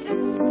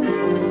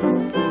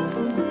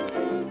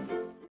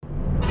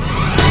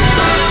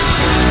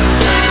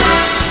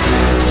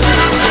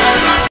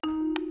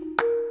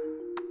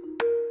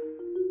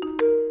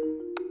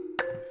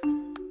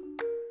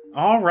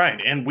 All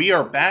right, and we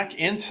are back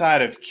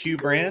inside of Q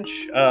Branch,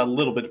 a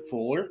little bit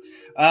fuller.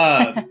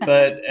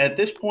 But at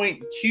this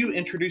point, Q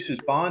introduces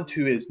Bond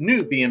to his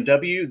new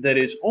BMW that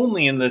is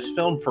only in this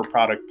film for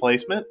product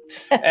placement,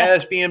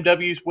 as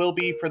BMWs will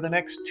be for the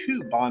next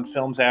 2 Bond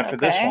films after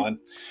this one.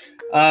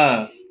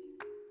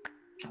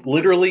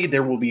 Literally,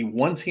 there will be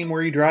one scene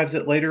where he drives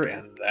it later,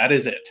 and that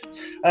is it.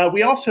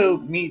 We also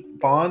meet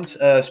Bond's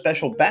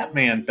special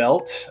Batman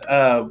belt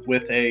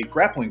with a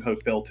grappling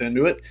hook built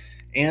into it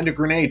and a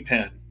grenade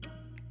pen.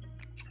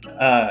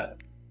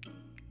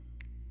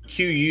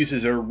 Q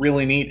uses a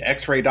really neat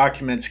X-ray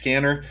document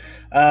scanner.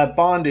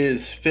 Bond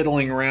is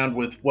fiddling around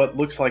with what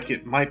looks like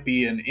it might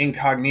be an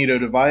incognito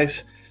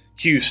device.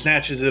 Q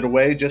snatches it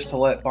away just to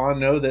let Bond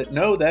know that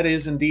no, that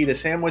is indeed a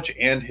sandwich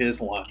and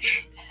his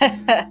lunch.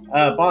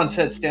 Bond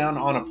sets down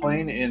on a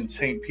plane in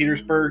St.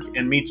 Petersburg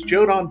and meets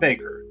Jodan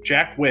Baker,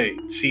 Jack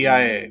Wade,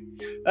 CIA.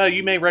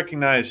 You may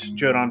recognize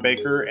Jodan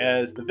Baker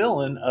as the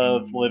villain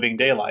of Living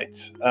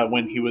Daylights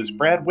when he was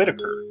Brad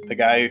Whitaker, the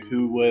guy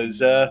who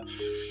was a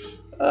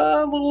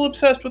little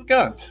obsessed with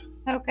guns.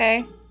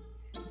 Okay.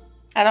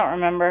 I don't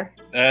remember.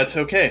 That's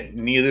okay.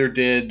 Neither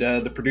did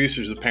the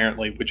producers,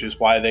 apparently, which is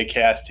why they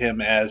cast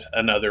him as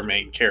another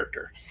main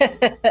character.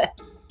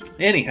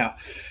 Anyhow,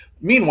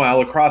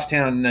 meanwhile, across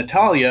town,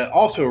 Natalia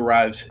also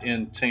arrives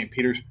in St.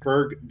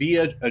 Petersburg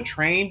via a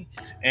train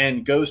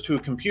and goes to a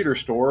computer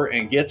store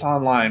and gets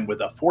online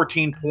with a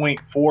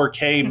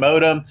 14.4K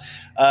modem.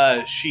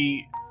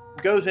 She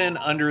goes in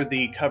under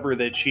the cover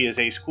that she is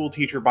a school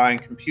teacher buying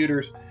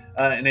computers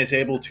and is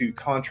able to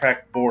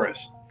contract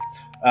Boris,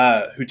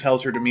 who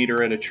tells her to meet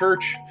her at a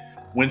church.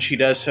 When she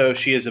does so,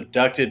 she is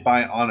abducted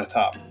by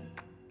Onatopp.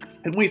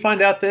 And we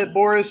find out that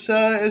Boris,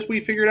 as we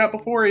figured out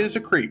before, is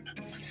a creep.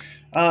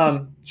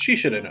 She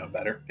should have known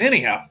better.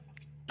 Anyhow,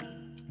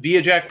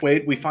 via Jack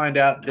Wade, we find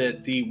out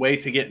that the way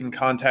to get in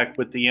contact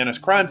with the Ennis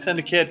Crime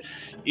Syndicate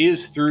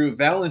is through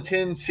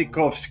Valentin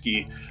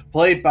Sikovsky,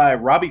 played by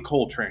Robbie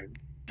Coltrane.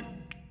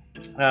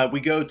 We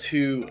go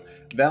to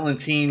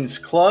Valentin's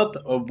club,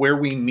 where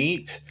we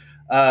meet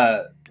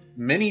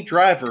Minnie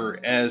Driver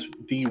as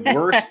the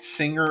worst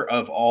singer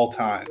of all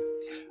time.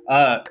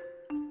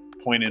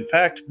 Point in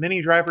fact,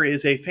 Minnie Driver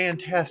is a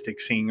fantastic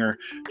singer,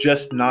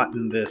 just not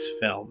in this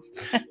film.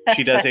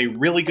 She does a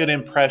really good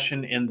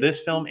impression in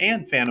this film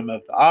and Phantom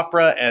of the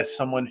Opera as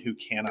someone who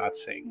cannot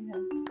sing.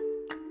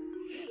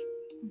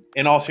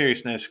 In all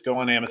seriousness, go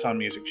on Amazon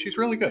Music. She's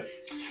really good.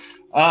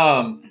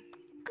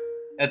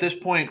 At this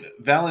point,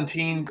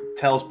 Valentin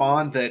tells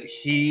Bond that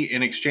he,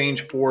 in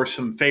exchange for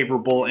some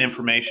favorable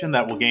information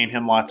that will gain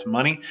him lots of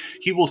money,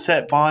 he will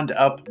set Bond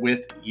up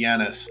with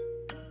Yanis.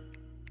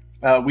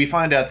 We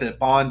find out that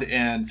Bond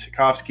and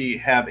Sikovsky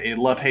have a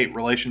love-hate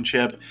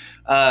relationship,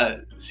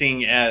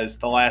 seeing as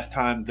the last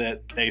time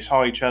that they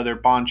saw each other,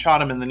 Bond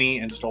shot him in the knee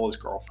and stole his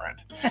girlfriend.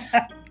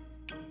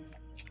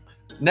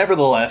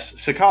 Nevertheless,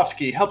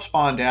 Sikovsky helps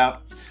Bond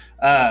out.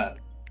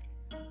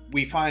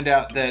 We find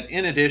out that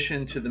in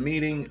addition to the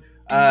meeting,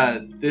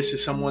 this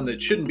is someone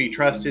that shouldn't be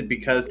trusted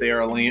because they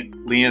are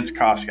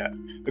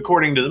Lienskowska.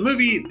 According to the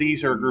movie,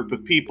 these are a group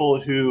of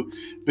people who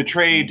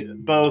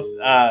betrayed both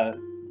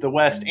the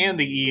West and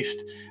the East,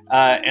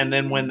 and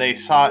then when they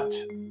sought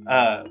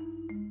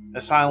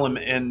asylum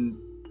in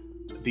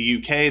the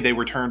UK, they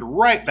were turned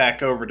right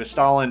back over to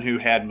Stalin, who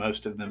had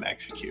most of them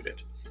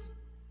executed.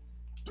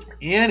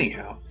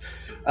 Anyhow,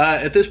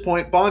 at this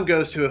point, Bond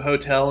goes to a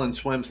hotel and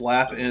swims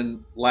laps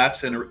in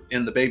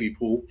the baby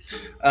pool,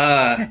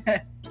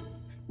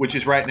 which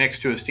is right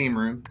next to a steam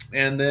room,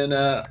 and then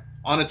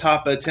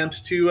Onatopp attempts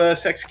to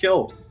sex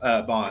kill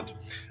Bond.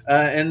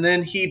 And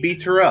then he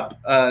beats her up,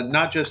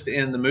 not just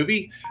in the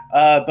movie,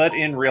 but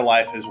in real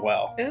life as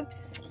well.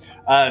 Oops.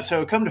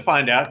 So come to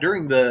find out,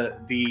 during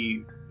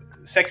the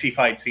sexy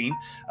fight scene,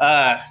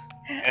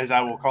 as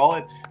I will call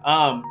it.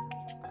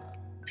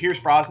 Pierce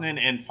Brosnan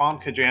and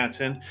Famke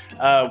Janssen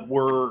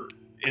were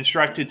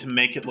instructed to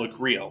make it look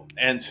real.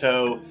 And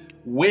so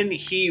when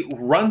he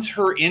runs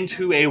her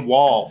into a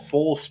wall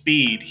full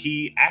speed,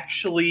 he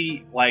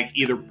actually like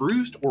either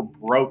bruised or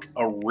broke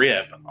a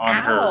rib on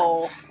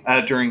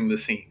her during the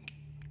scene.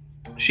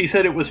 She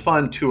said it was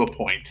fun to a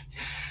point.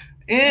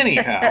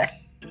 Anyhow,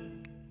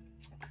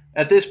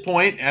 at this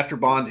point, after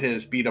Bond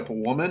has beat up a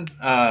woman,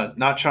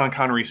 not Sean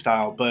Connery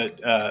style,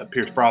 but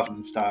Pierce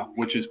Brosnan style,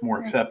 which is more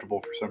acceptable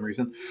for some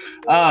reason,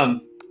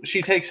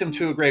 she takes him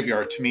to a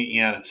graveyard to meet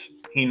Yanis.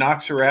 He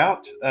knocks her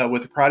out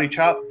with a karate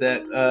chop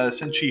that,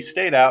 since she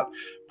stayed out,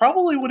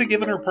 probably would have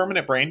given her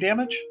permanent brain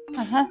damage.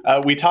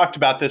 We talked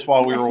about this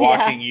while we were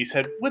walking. You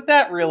said, would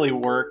that really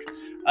work?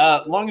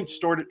 Long and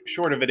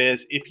short of it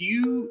is, if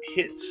you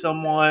hit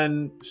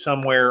someone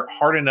somewhere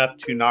hard enough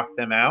to knock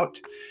them out,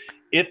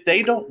 if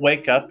they don't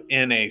wake up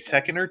in a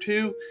second or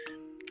two,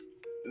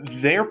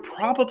 they're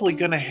probably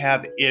going to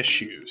have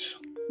issues.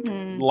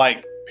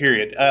 Like,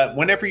 period.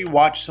 Whenever you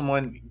watch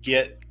someone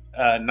get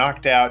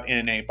knocked out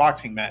in a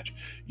boxing match,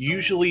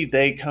 usually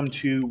they come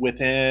to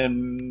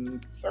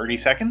within 30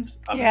 seconds,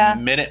 a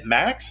minute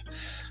max.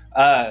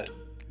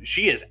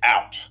 She is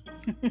out.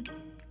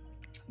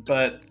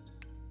 But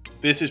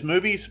this is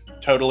movies,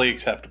 totally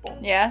acceptable.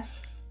 Yeah.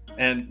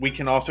 And we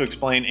can also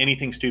explain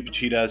anything stupid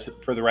she does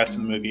for the rest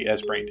of the movie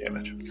as brain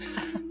damage.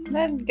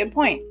 That's a good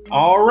point.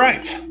 All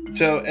right.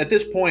 So at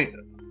this point,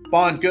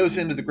 Bond goes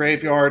into the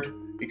graveyard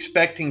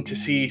expecting to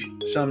see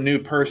some new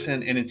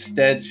person and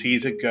instead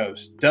sees a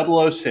ghost.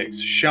 006,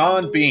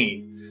 Sean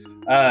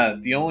Bean.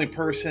 The only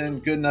person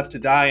good enough to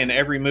die in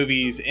every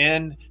movie he's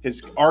in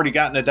has already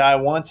gotten to die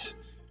once.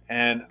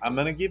 And I'm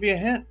going to give you a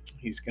hint.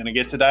 He's going to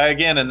get to die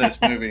again in this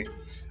movie.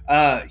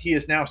 He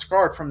is now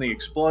scarred from the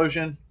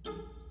explosion.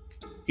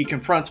 He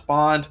confronts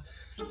Bond.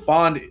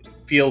 Bond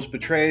feels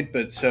betrayed,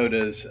 but so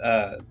does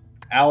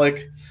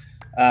Alec.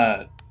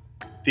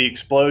 The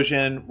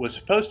explosion was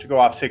supposed to go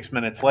off 6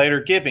 minutes later,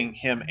 giving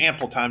him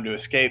ample time to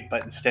escape,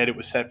 but instead it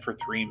was set for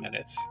 3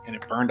 minutes, and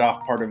it burned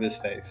off part of his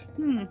face.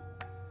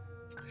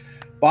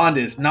 Bond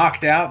is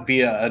knocked out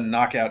via a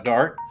knockout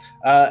dart,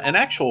 an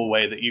actual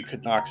way that you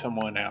could knock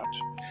someone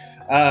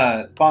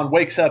out. Bond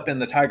wakes up in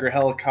the Tiger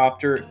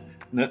helicopter,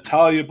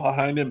 Natalia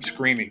behind him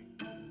screaming.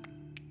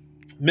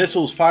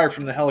 Missiles fire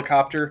from the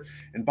helicopter,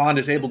 and Bond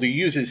is able to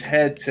use his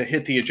head to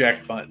hit the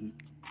eject button,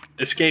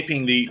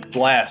 escaping the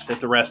blast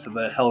at the rest of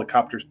the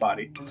helicopter's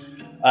body.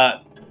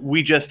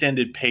 We just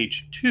ended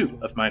page 2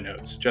 of my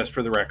notes, just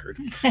for the record.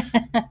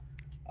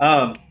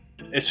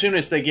 As soon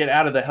as they get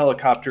out of the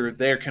helicopter,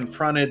 they're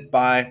confronted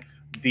by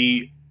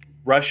the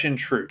Russian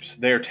troops.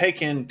 They're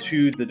taken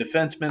to the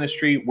Defense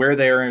Ministry where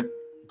they're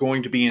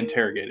going to be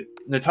interrogated.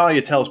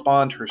 Natalia tells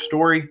Bond her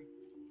story.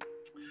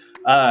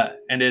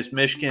 And as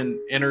Mishkin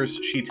enters,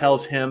 she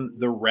tells him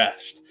the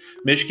rest.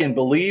 Mishkin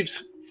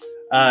believes,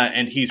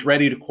 and he's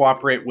ready to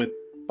cooperate with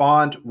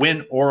Bond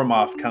when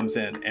Ourumov comes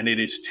in, and it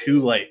is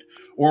too late.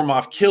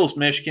 Ourumov kills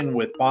Mishkin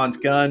with Bond's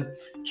gun,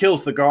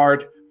 kills the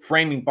guard,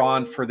 framing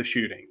Bond for the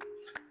shooting.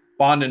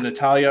 Bond and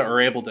Natalia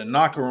are able to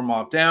knock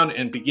Ourumov down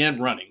and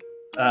begin running.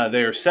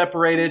 They are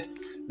separated.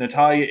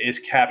 Natalia is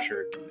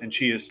captured, and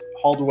she is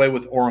hauled away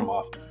with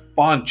Ourumov.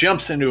 Bond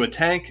jumps into a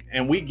tank,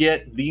 and we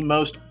get the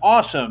most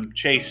awesome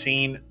chase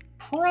scene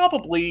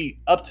probably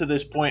up to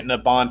this point in a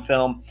Bond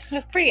film.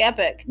 It's pretty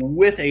epic.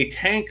 With a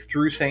tank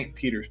through St.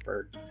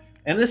 Petersburg.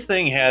 And this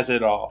thing has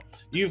it all.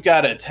 You've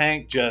got a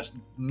tank just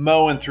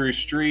mowing through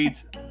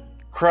streets,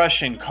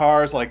 crushing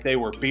cars like they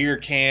were beer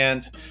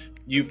cans.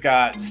 You've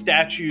got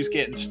statues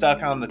getting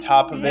stuck on the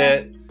top of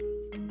it.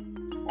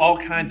 All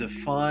kinds of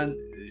fun.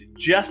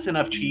 Just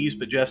enough cheese,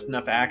 but just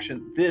enough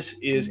action. This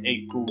is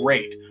a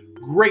great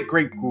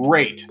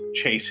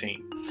chase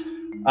scene.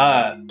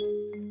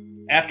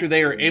 After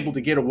they are able to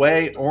get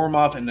away,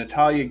 Ourumov and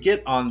Natalia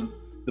get on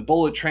the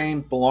bullet train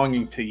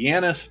belonging to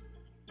Yanis.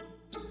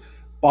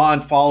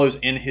 Bond follows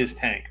in his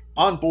tank.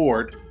 On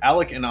board,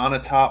 Alec and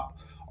Onatop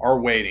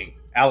are waiting.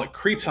 Alec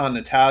creeps on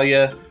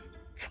Natalia,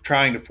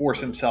 trying to force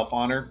himself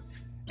on her.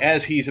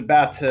 As he's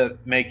about to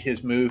make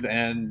his move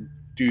and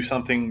do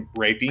something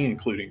rapey,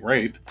 including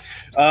rape,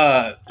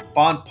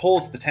 Bond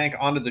pulls the tank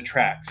onto the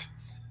tracks.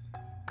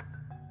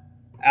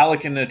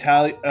 Alec and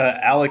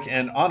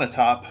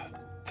Onatop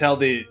tell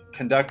the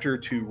conductor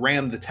to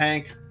ram the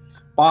tank.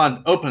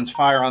 Bond opens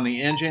fire on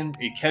the engine.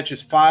 It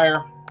catches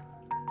fire.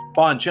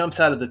 Bond jumps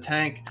out of the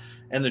tank,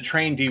 and the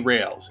train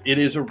derails. It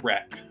is a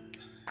wreck.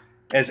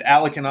 As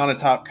Alec and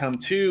Onatop come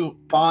to,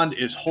 Bond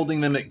is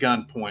holding them at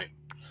gunpoint.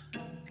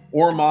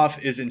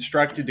 Ourumov is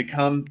instructed to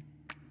come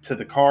to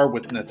the car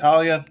with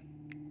Natalia.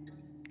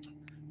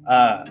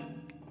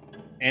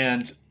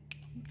 And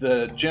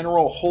the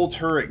general holds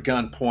her at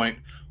gunpoint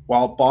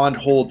while Bond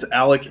holds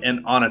Alec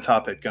and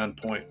Onatop at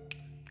gunpoint.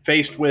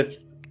 Faced with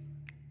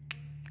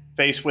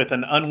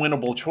an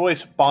unwinnable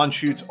choice, Bond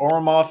shoots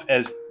Ourumov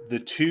as the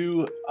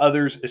two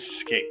others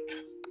escape.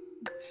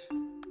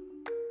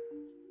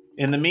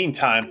 In the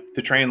meantime,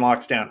 the train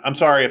locks down. I'm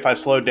sorry if I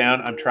slowed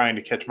down. I'm trying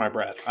to catch my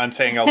breath. I'm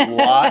saying a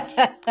lot.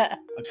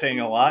 I'm saying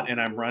a lot, and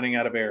I'm running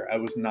out of air. I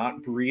was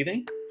not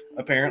breathing,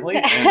 apparently,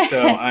 and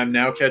so I'm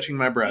now catching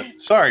my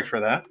breath. Sorry for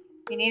that.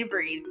 You need to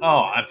breathe.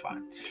 Oh, I'm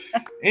fine.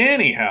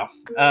 Anyhow,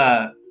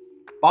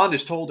 Bond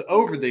is told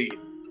over the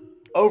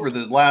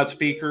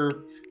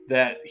loudspeaker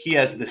that he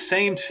has the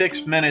same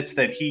 6 minutes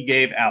that he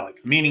gave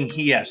Alec, meaning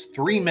he has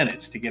 3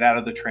 minutes to get out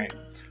of the train.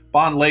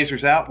 Bond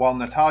lasers out while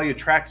Natalia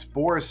tracks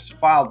Boris'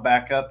 file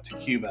back up to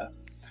Cuba.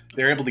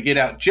 They're able to get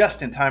out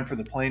just in time for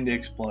the plane to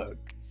explode.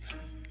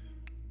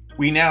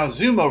 We now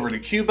zoom over to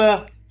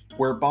Cuba,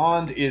 where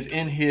Bond is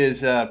in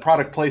his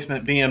product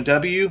placement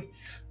BMW,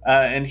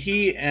 and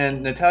he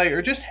and Natalia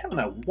are just having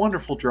a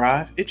wonderful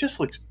drive. It just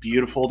looks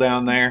beautiful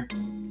down there.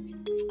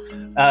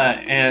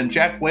 And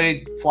Jack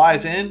Wade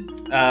flies in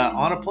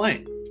on a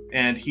plane,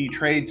 and he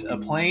trades a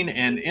plane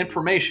and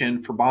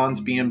information for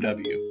Bond's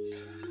BMW.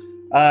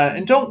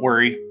 And don't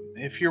worry,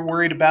 if you're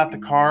worried about the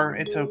car,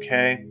 it's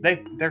okay.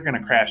 They're going to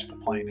crash the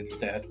plane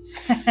instead.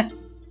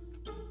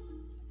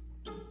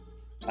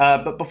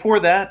 But before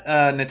that,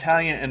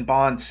 Natalia and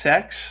Bond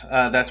sex.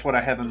 That's what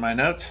I have in my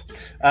notes.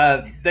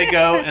 They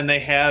go and they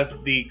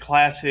have the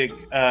classic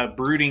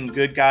brooding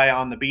good guy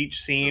on the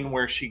beach scene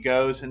where she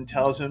goes and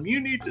tells him, "You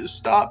need to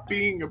stop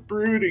being a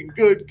brooding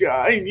good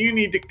guy and you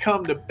need to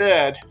come to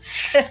bed."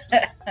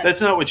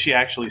 That's not what she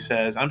actually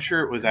says. I'm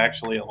sure it was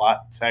actually a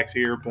lot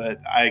sexier, but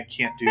I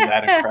can't do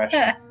that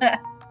impression.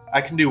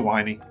 I can do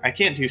whiny. I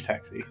can't do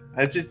sexy.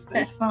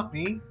 It's not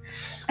me.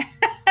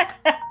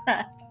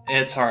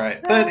 It's all right.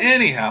 But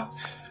anyhow,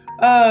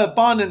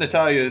 Bond and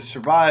Natalia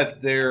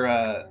survived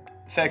their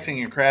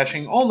sexing and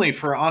crashing, only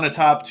for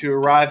Onatopp to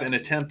arrive and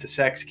attempt to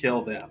sex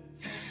kill them.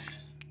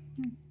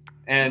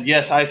 And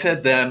yes, I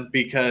said them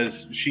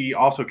because she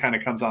also kind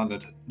of comes on to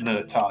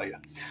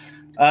Natalia.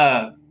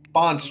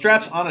 Bond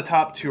straps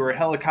Onatopp to her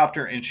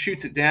helicopter and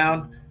shoots it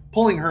down,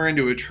 pulling her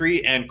into a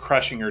tree and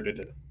crushing her to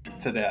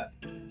death.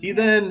 He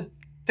then,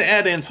 to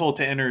add insult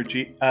to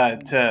injury,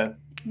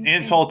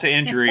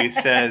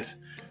 says,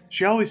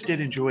 "She always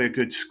did enjoy a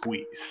good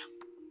squeeze."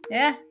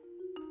 Yeah.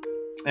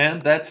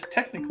 And that's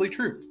technically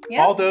true.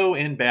 Yeah. Although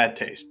in bad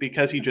taste,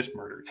 because he just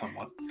murdered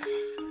someone.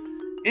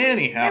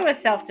 Anyhow. It was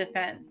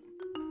self-defense.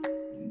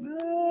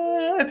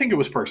 I think it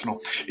was personal.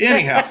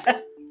 Anyhow.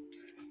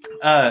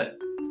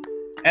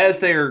 As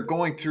they are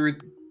going through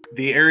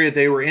the area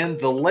they were in,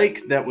 the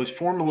lake that was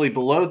formerly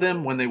below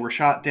them when they were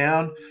shot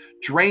down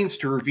drains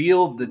to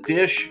reveal the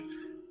dish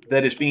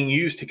that is being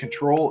used to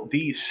control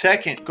the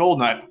second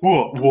GoldenEye.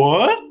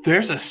 What?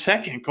 There's a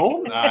second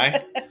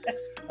GoldenEye?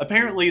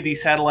 Apparently,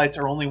 these satellites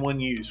are only one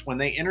use. When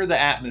they enter the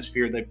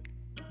atmosphere,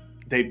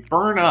 they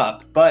burn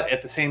up, but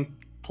at the same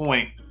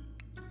point,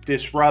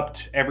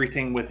 disrupt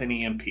everything with an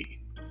EMP.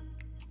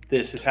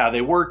 This is how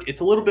they work. It's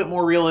a little bit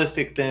more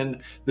realistic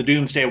than the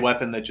Doomsday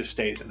weapon that just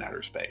stays in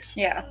outer space.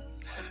 Yeah.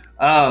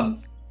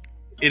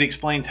 It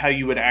explains how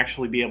you would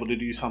actually be able to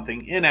do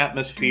something in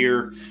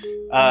atmosphere,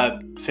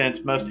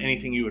 since most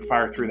anything you would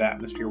fire through the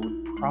atmosphere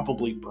would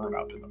probably burn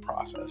up in the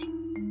process.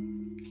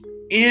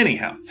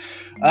 Anyhow,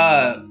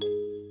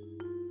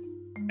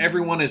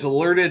 everyone is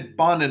alerted.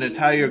 Bond and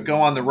Natalia go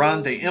on the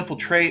run. They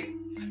infiltrate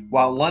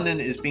while London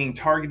is being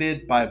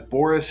targeted by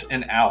Boris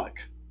and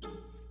Alec.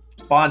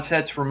 Bond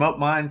sets remote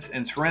mines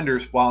and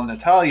surrenders while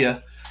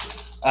Natalia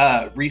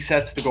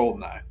resets the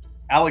GoldenEye.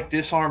 Alec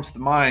disarms the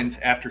mines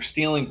after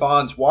stealing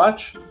Bond's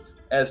watch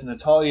as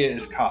Natalia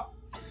is caught.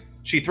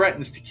 She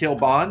threatens to kill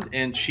Bond,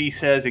 and she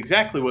says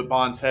exactly what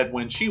Bond said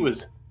when she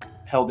was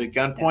held at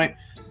gunpoint.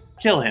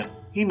 "Kill him.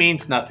 He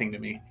means nothing to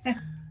me."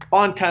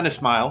 Bond kind of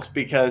smiles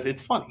because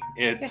it's funny.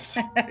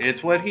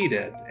 It's what he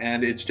did,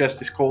 and it's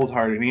just as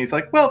cold-hearted. And he's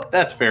like, "Well,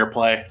 that's fair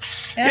play.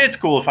 Yeah. It's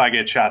cool if I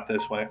get shot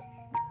this way."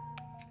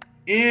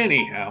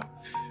 Anyhow,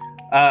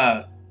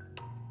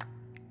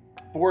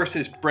 Boris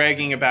is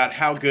bragging about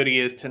how good he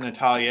is to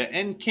Natalia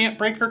and can't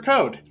break her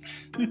code.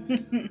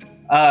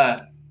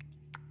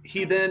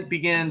 He then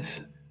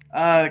begins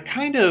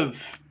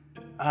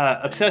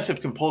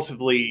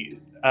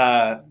obsessive-compulsively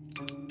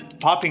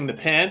popping the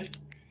pen.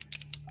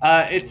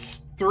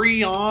 It's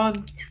 3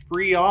 on,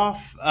 3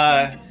 off,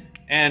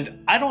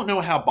 and I don't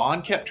know how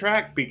Bond kept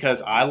track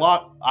because I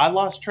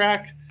lost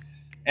track.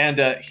 And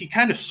he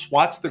kind of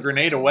swats the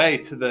grenade away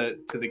to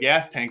the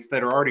gas tanks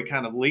that are already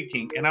kind of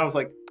leaking. And I was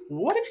like,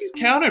 what if you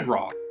counted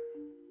wrong?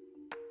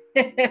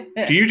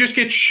 Do you just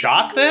get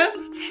shot then?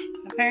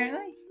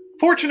 Apparently.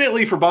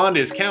 Fortunately for Bond,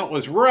 his count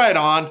was right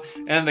on,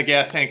 and the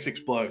gas tanks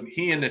explode.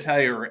 He and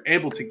Natalia are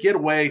able to get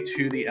away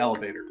to the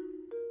elevator.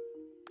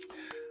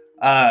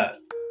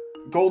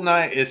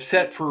 GoldenEye is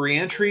set for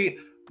re-entry.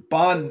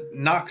 Bond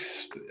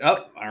knocks...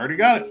 Oh, I already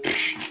got it.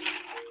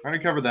 Already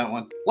covered that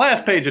one.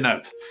 Last page of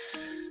notes.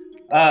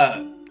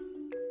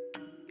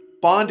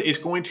 Bond is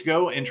going to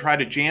go and try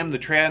to jam the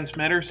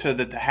transmitter so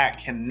that the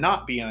hack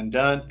cannot be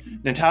undone.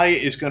 Natalia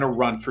is going to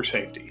run for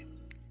safety.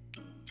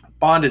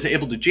 Bond is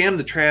able to jam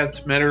the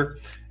transmitter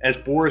as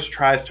Boris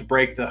tries to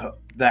break the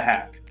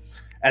hack.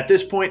 At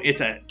this point,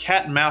 it's a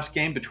cat and mouse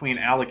game between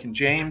Alec and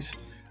James.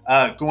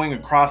 going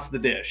across the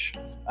dish.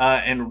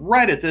 And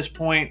right at this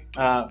point,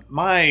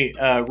 my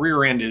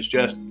rear end is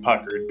just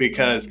puckered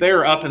because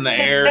they're up in the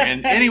air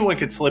and anyone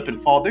could slip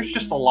and fall. There's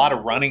just a lot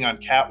of running on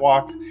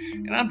catwalks,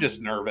 and I'm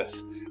just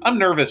nervous. I'm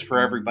nervous for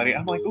everybody.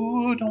 I'm like,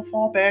 "Ooh, don't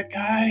fall, bad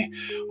guy.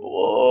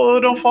 Oh,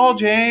 don't fall,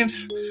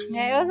 James."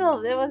 Yeah, it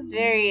was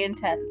very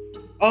intense.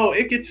 Oh,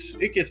 it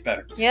gets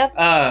better. Yep.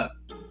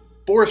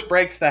 Boris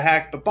breaks the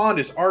hack, but Bond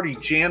has already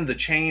jammed the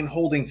chain,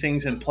 holding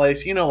things in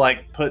place. You know,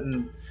 like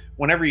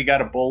whenever you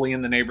got a bully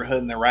in the neighborhood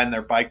and they're riding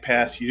their bike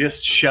past, you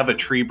just shove a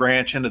tree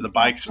branch into the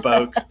bike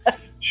spokes.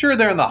 Sure,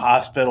 they're in the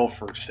hospital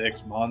for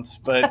 6 months,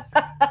 but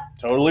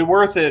totally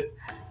worth it.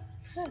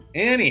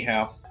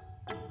 Anyhow,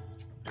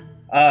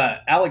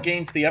 Alec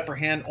gains the upper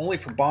hand only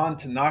for Bond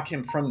to knock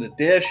him from the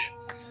dish.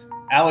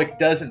 Alec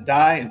doesn't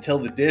die until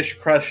the dish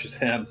crushes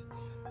him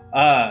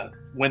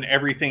when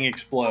everything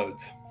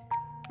explodes.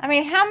 I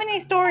mean, how many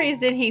stories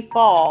did he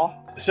fall?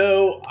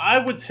 So I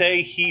would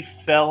say he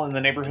fell in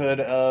the neighborhood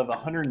of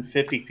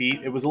 150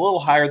 feet. It was a little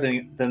higher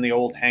than the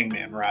old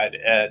hangman ride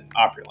at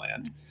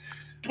Opryland.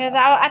 Because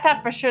I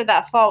thought for sure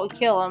that fall would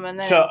kill him, and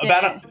then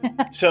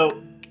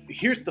so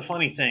here's the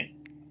funny thing: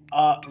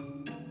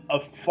 a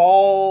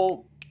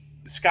fall,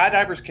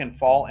 skydivers can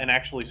fall and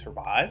actually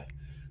survive.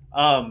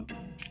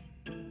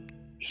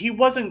 He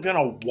wasn't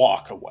gonna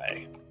walk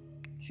away.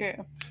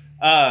 True.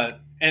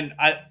 And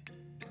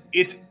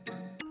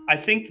I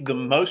think the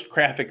most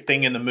graphic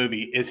thing in the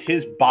movie is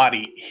his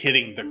body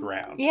hitting the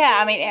ground. Yeah,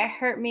 I mean, it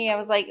hurt me. I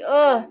was like,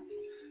 ugh.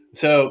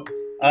 So,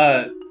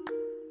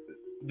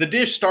 the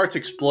dish starts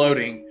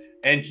exploding,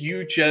 and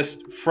you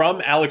just,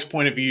 from Alec's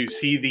point of view,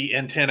 see the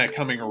antenna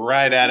coming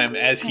right at him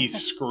as he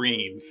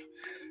screams.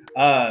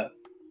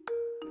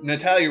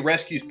 Natalia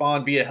rescues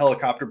Bond via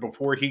helicopter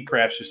before he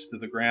crashes to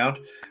the ground.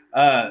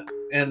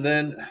 And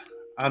then,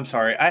 I'm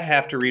sorry, I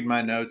have to read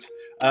my notes.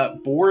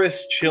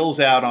 Boris chills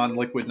out on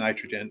liquid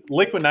nitrogen.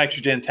 Liquid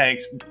nitrogen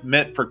tanks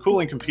meant for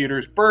cooling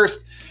computers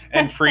burst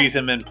and freeze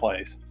him in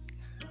place.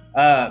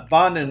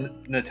 Bond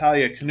and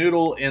Natalia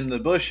canoodle in the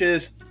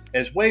bushes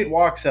as Wade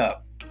walks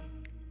up.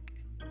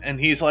 And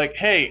he's like,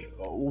 "Hey,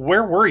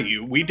 where were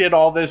you? We did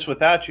all this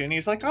without you." And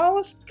he's like, "Oh, I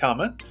was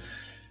coming."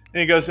 And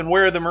he goes, "And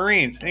where are the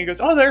Marines?" And he goes,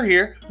 "Oh, they're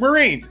here.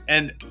 Marines."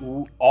 And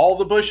all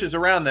the bushes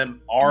around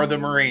them are the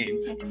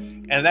Marines.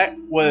 And that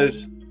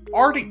was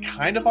already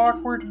kind of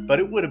awkward, but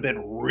it would have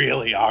been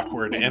really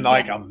awkward in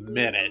like a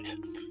minute.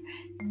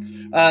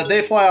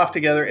 They fly off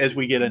together as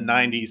we get a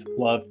 90s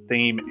love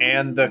theme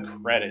and the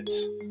credits.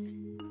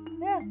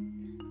 Yeah.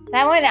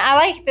 That one, I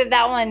like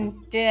that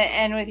one didn't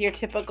end with your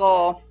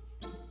typical,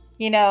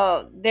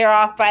 they're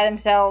off by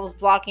themselves,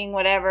 blocking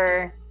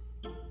whatever,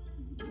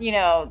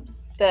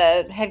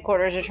 the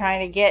headquarters are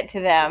trying to get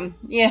to them,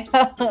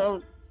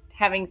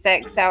 having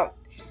sex out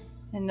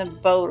in the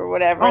boat or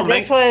whatever.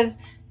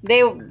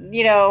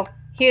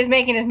 He was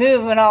making his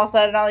move, and all of a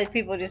sudden all these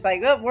people just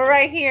like, "Oh, we're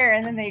right here,"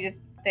 and then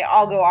they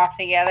all go off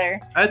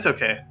together. That's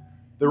okay.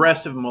 The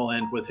rest of them will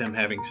end with him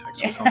having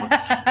sex with someone.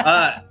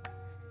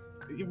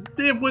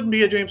 It wouldn't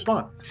be a James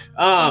Bond.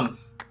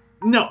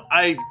 No,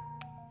 I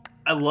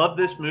love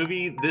this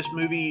movie. This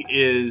movie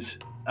is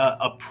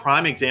a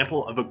prime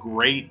example of a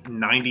great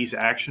 90s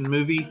action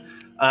movie.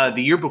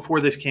 The year before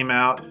this came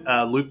out,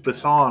 Luc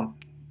Besson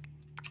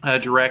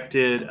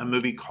directed a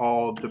movie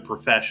called The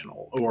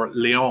Professional, or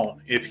Léon,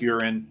 if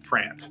you're in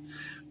France.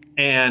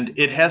 And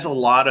it has a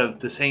lot of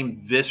the same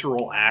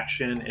visceral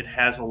action. It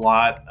has a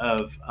lot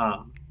of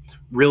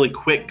really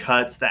quick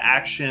cuts. The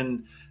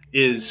action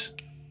is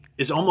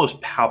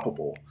almost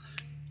palpable.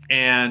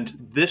 And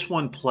this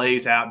one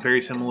plays out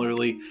very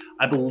similarly.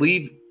 I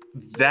believe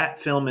that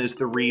film is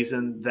the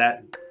reason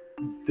that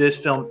this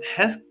film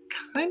has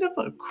kind of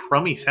a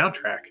crummy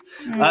soundtrack.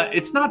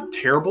 It's not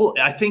terrible.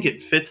 I think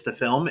it fits the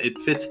film. It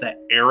fits the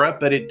era,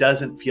 but it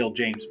doesn't feel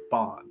James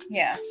Bond.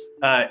 Yeah.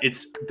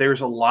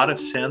 There's a lot of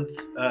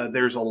synth.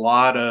 There's a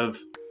lot of,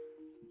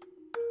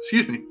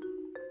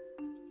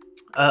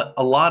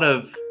 a lot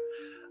of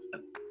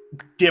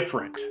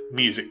different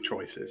music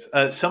choices.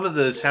 Some of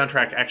the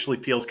soundtrack actually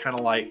feels kind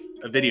of like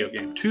a video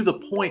game, to the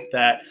point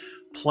that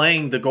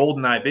playing the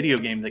GoldenEye video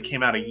game that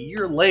came out a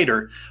year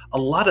later, a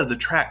lot of the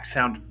tracks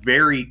sound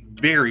very,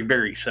 very,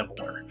 very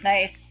similar.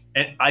 Nice.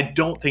 And I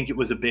don't think it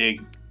was a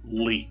big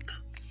leap.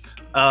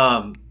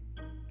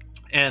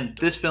 And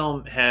this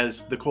film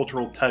has the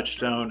cultural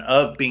touchstone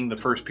of being the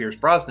first Pierce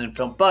Brosnan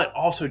film, but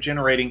also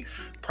generating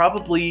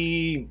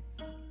probably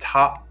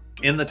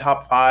in the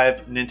top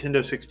 5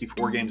 Nintendo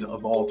 64 games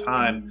of all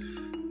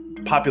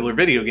time, popular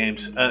video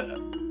games,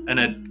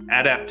 an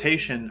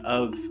adaptation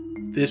of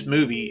this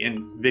movie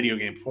in video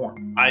game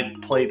form. I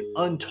played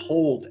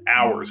untold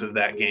hours of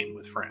that game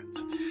with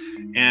friends,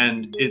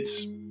 and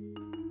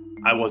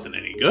I wasn't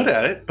any good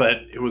at it,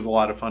 but it was a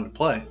lot of fun to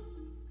play.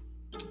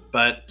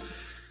 But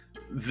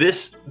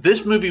this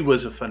movie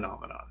was a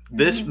phenomenon.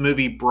 This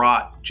movie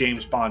brought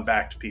James Bond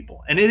back to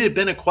people. And it had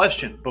been a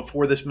question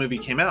before this movie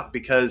came out,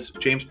 because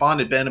James Bond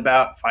had been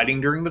about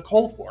fighting during the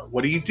Cold War.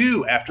 What do you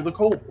do after the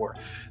Cold War?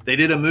 They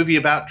did a movie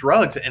about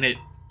drugs, and it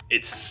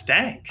it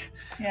stank.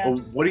 Yeah. Well,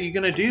 what are you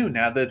going to do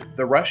now that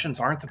the Russians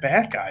aren't the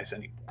bad guys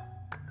anymore?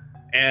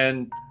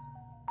 And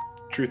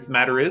truth of the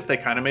matter is, they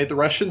kind of made the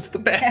Russians the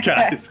bad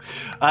guys.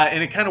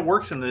 And it kind of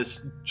works in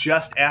this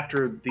just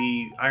after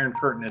the Iron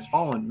Curtain has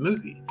fallen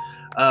movie.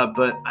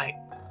 But I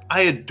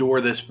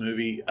adore this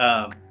movie.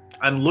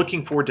 I'm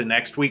looking forward to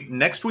next week.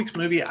 Next week's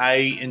movie I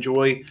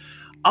enjoy,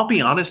 I'll be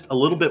honest, a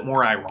little bit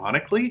more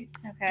ironically.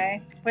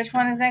 Okay. Which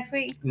one is next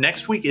week?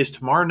 Next week is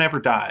Tomorrow Never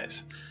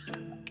Dies.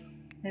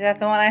 Is that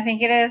the one I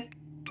think it is?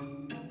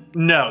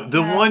 No,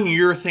 the one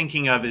you're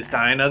thinking of is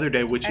Die Another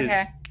Day, which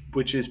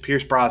is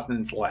Pierce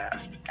Brosnan's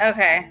last.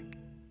 Okay.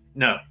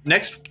 No,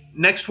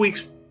 next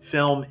week's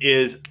film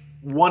is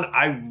one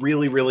I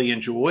really, really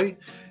enjoy,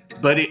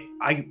 but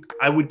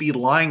I would be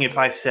lying if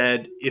I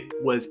said it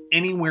was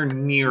anywhere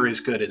near as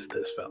good as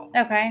this film.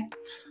 Okay.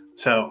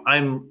 So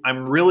I'm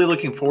really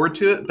looking forward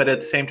to it, but at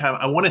the same time,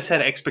 I want to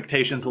set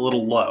expectations a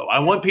little low. I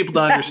want people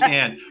to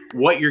understand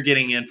what you're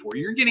getting in for.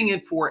 You're getting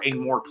in for a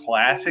more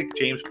classic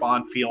James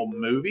Bond feel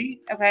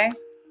movie. Okay.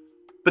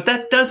 But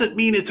that doesn't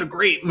mean it's a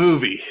great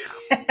movie.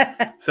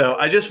 So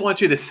I just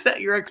want you to set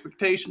your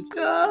expectations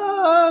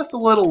just a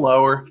little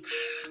lower.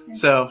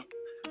 So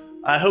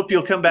I hope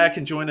you'll come back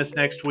and join us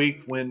next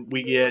week when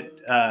we get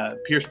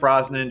Pierce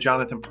Brosnan,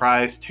 Jonathan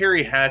Pryce,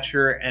 Terry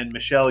Hatcher, and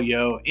Michelle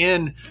Yeoh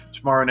in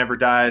Tomorrow Never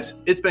Dies.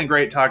 It's been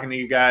great talking to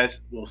you guys.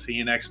 We'll see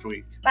you next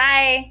week.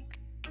 Bye.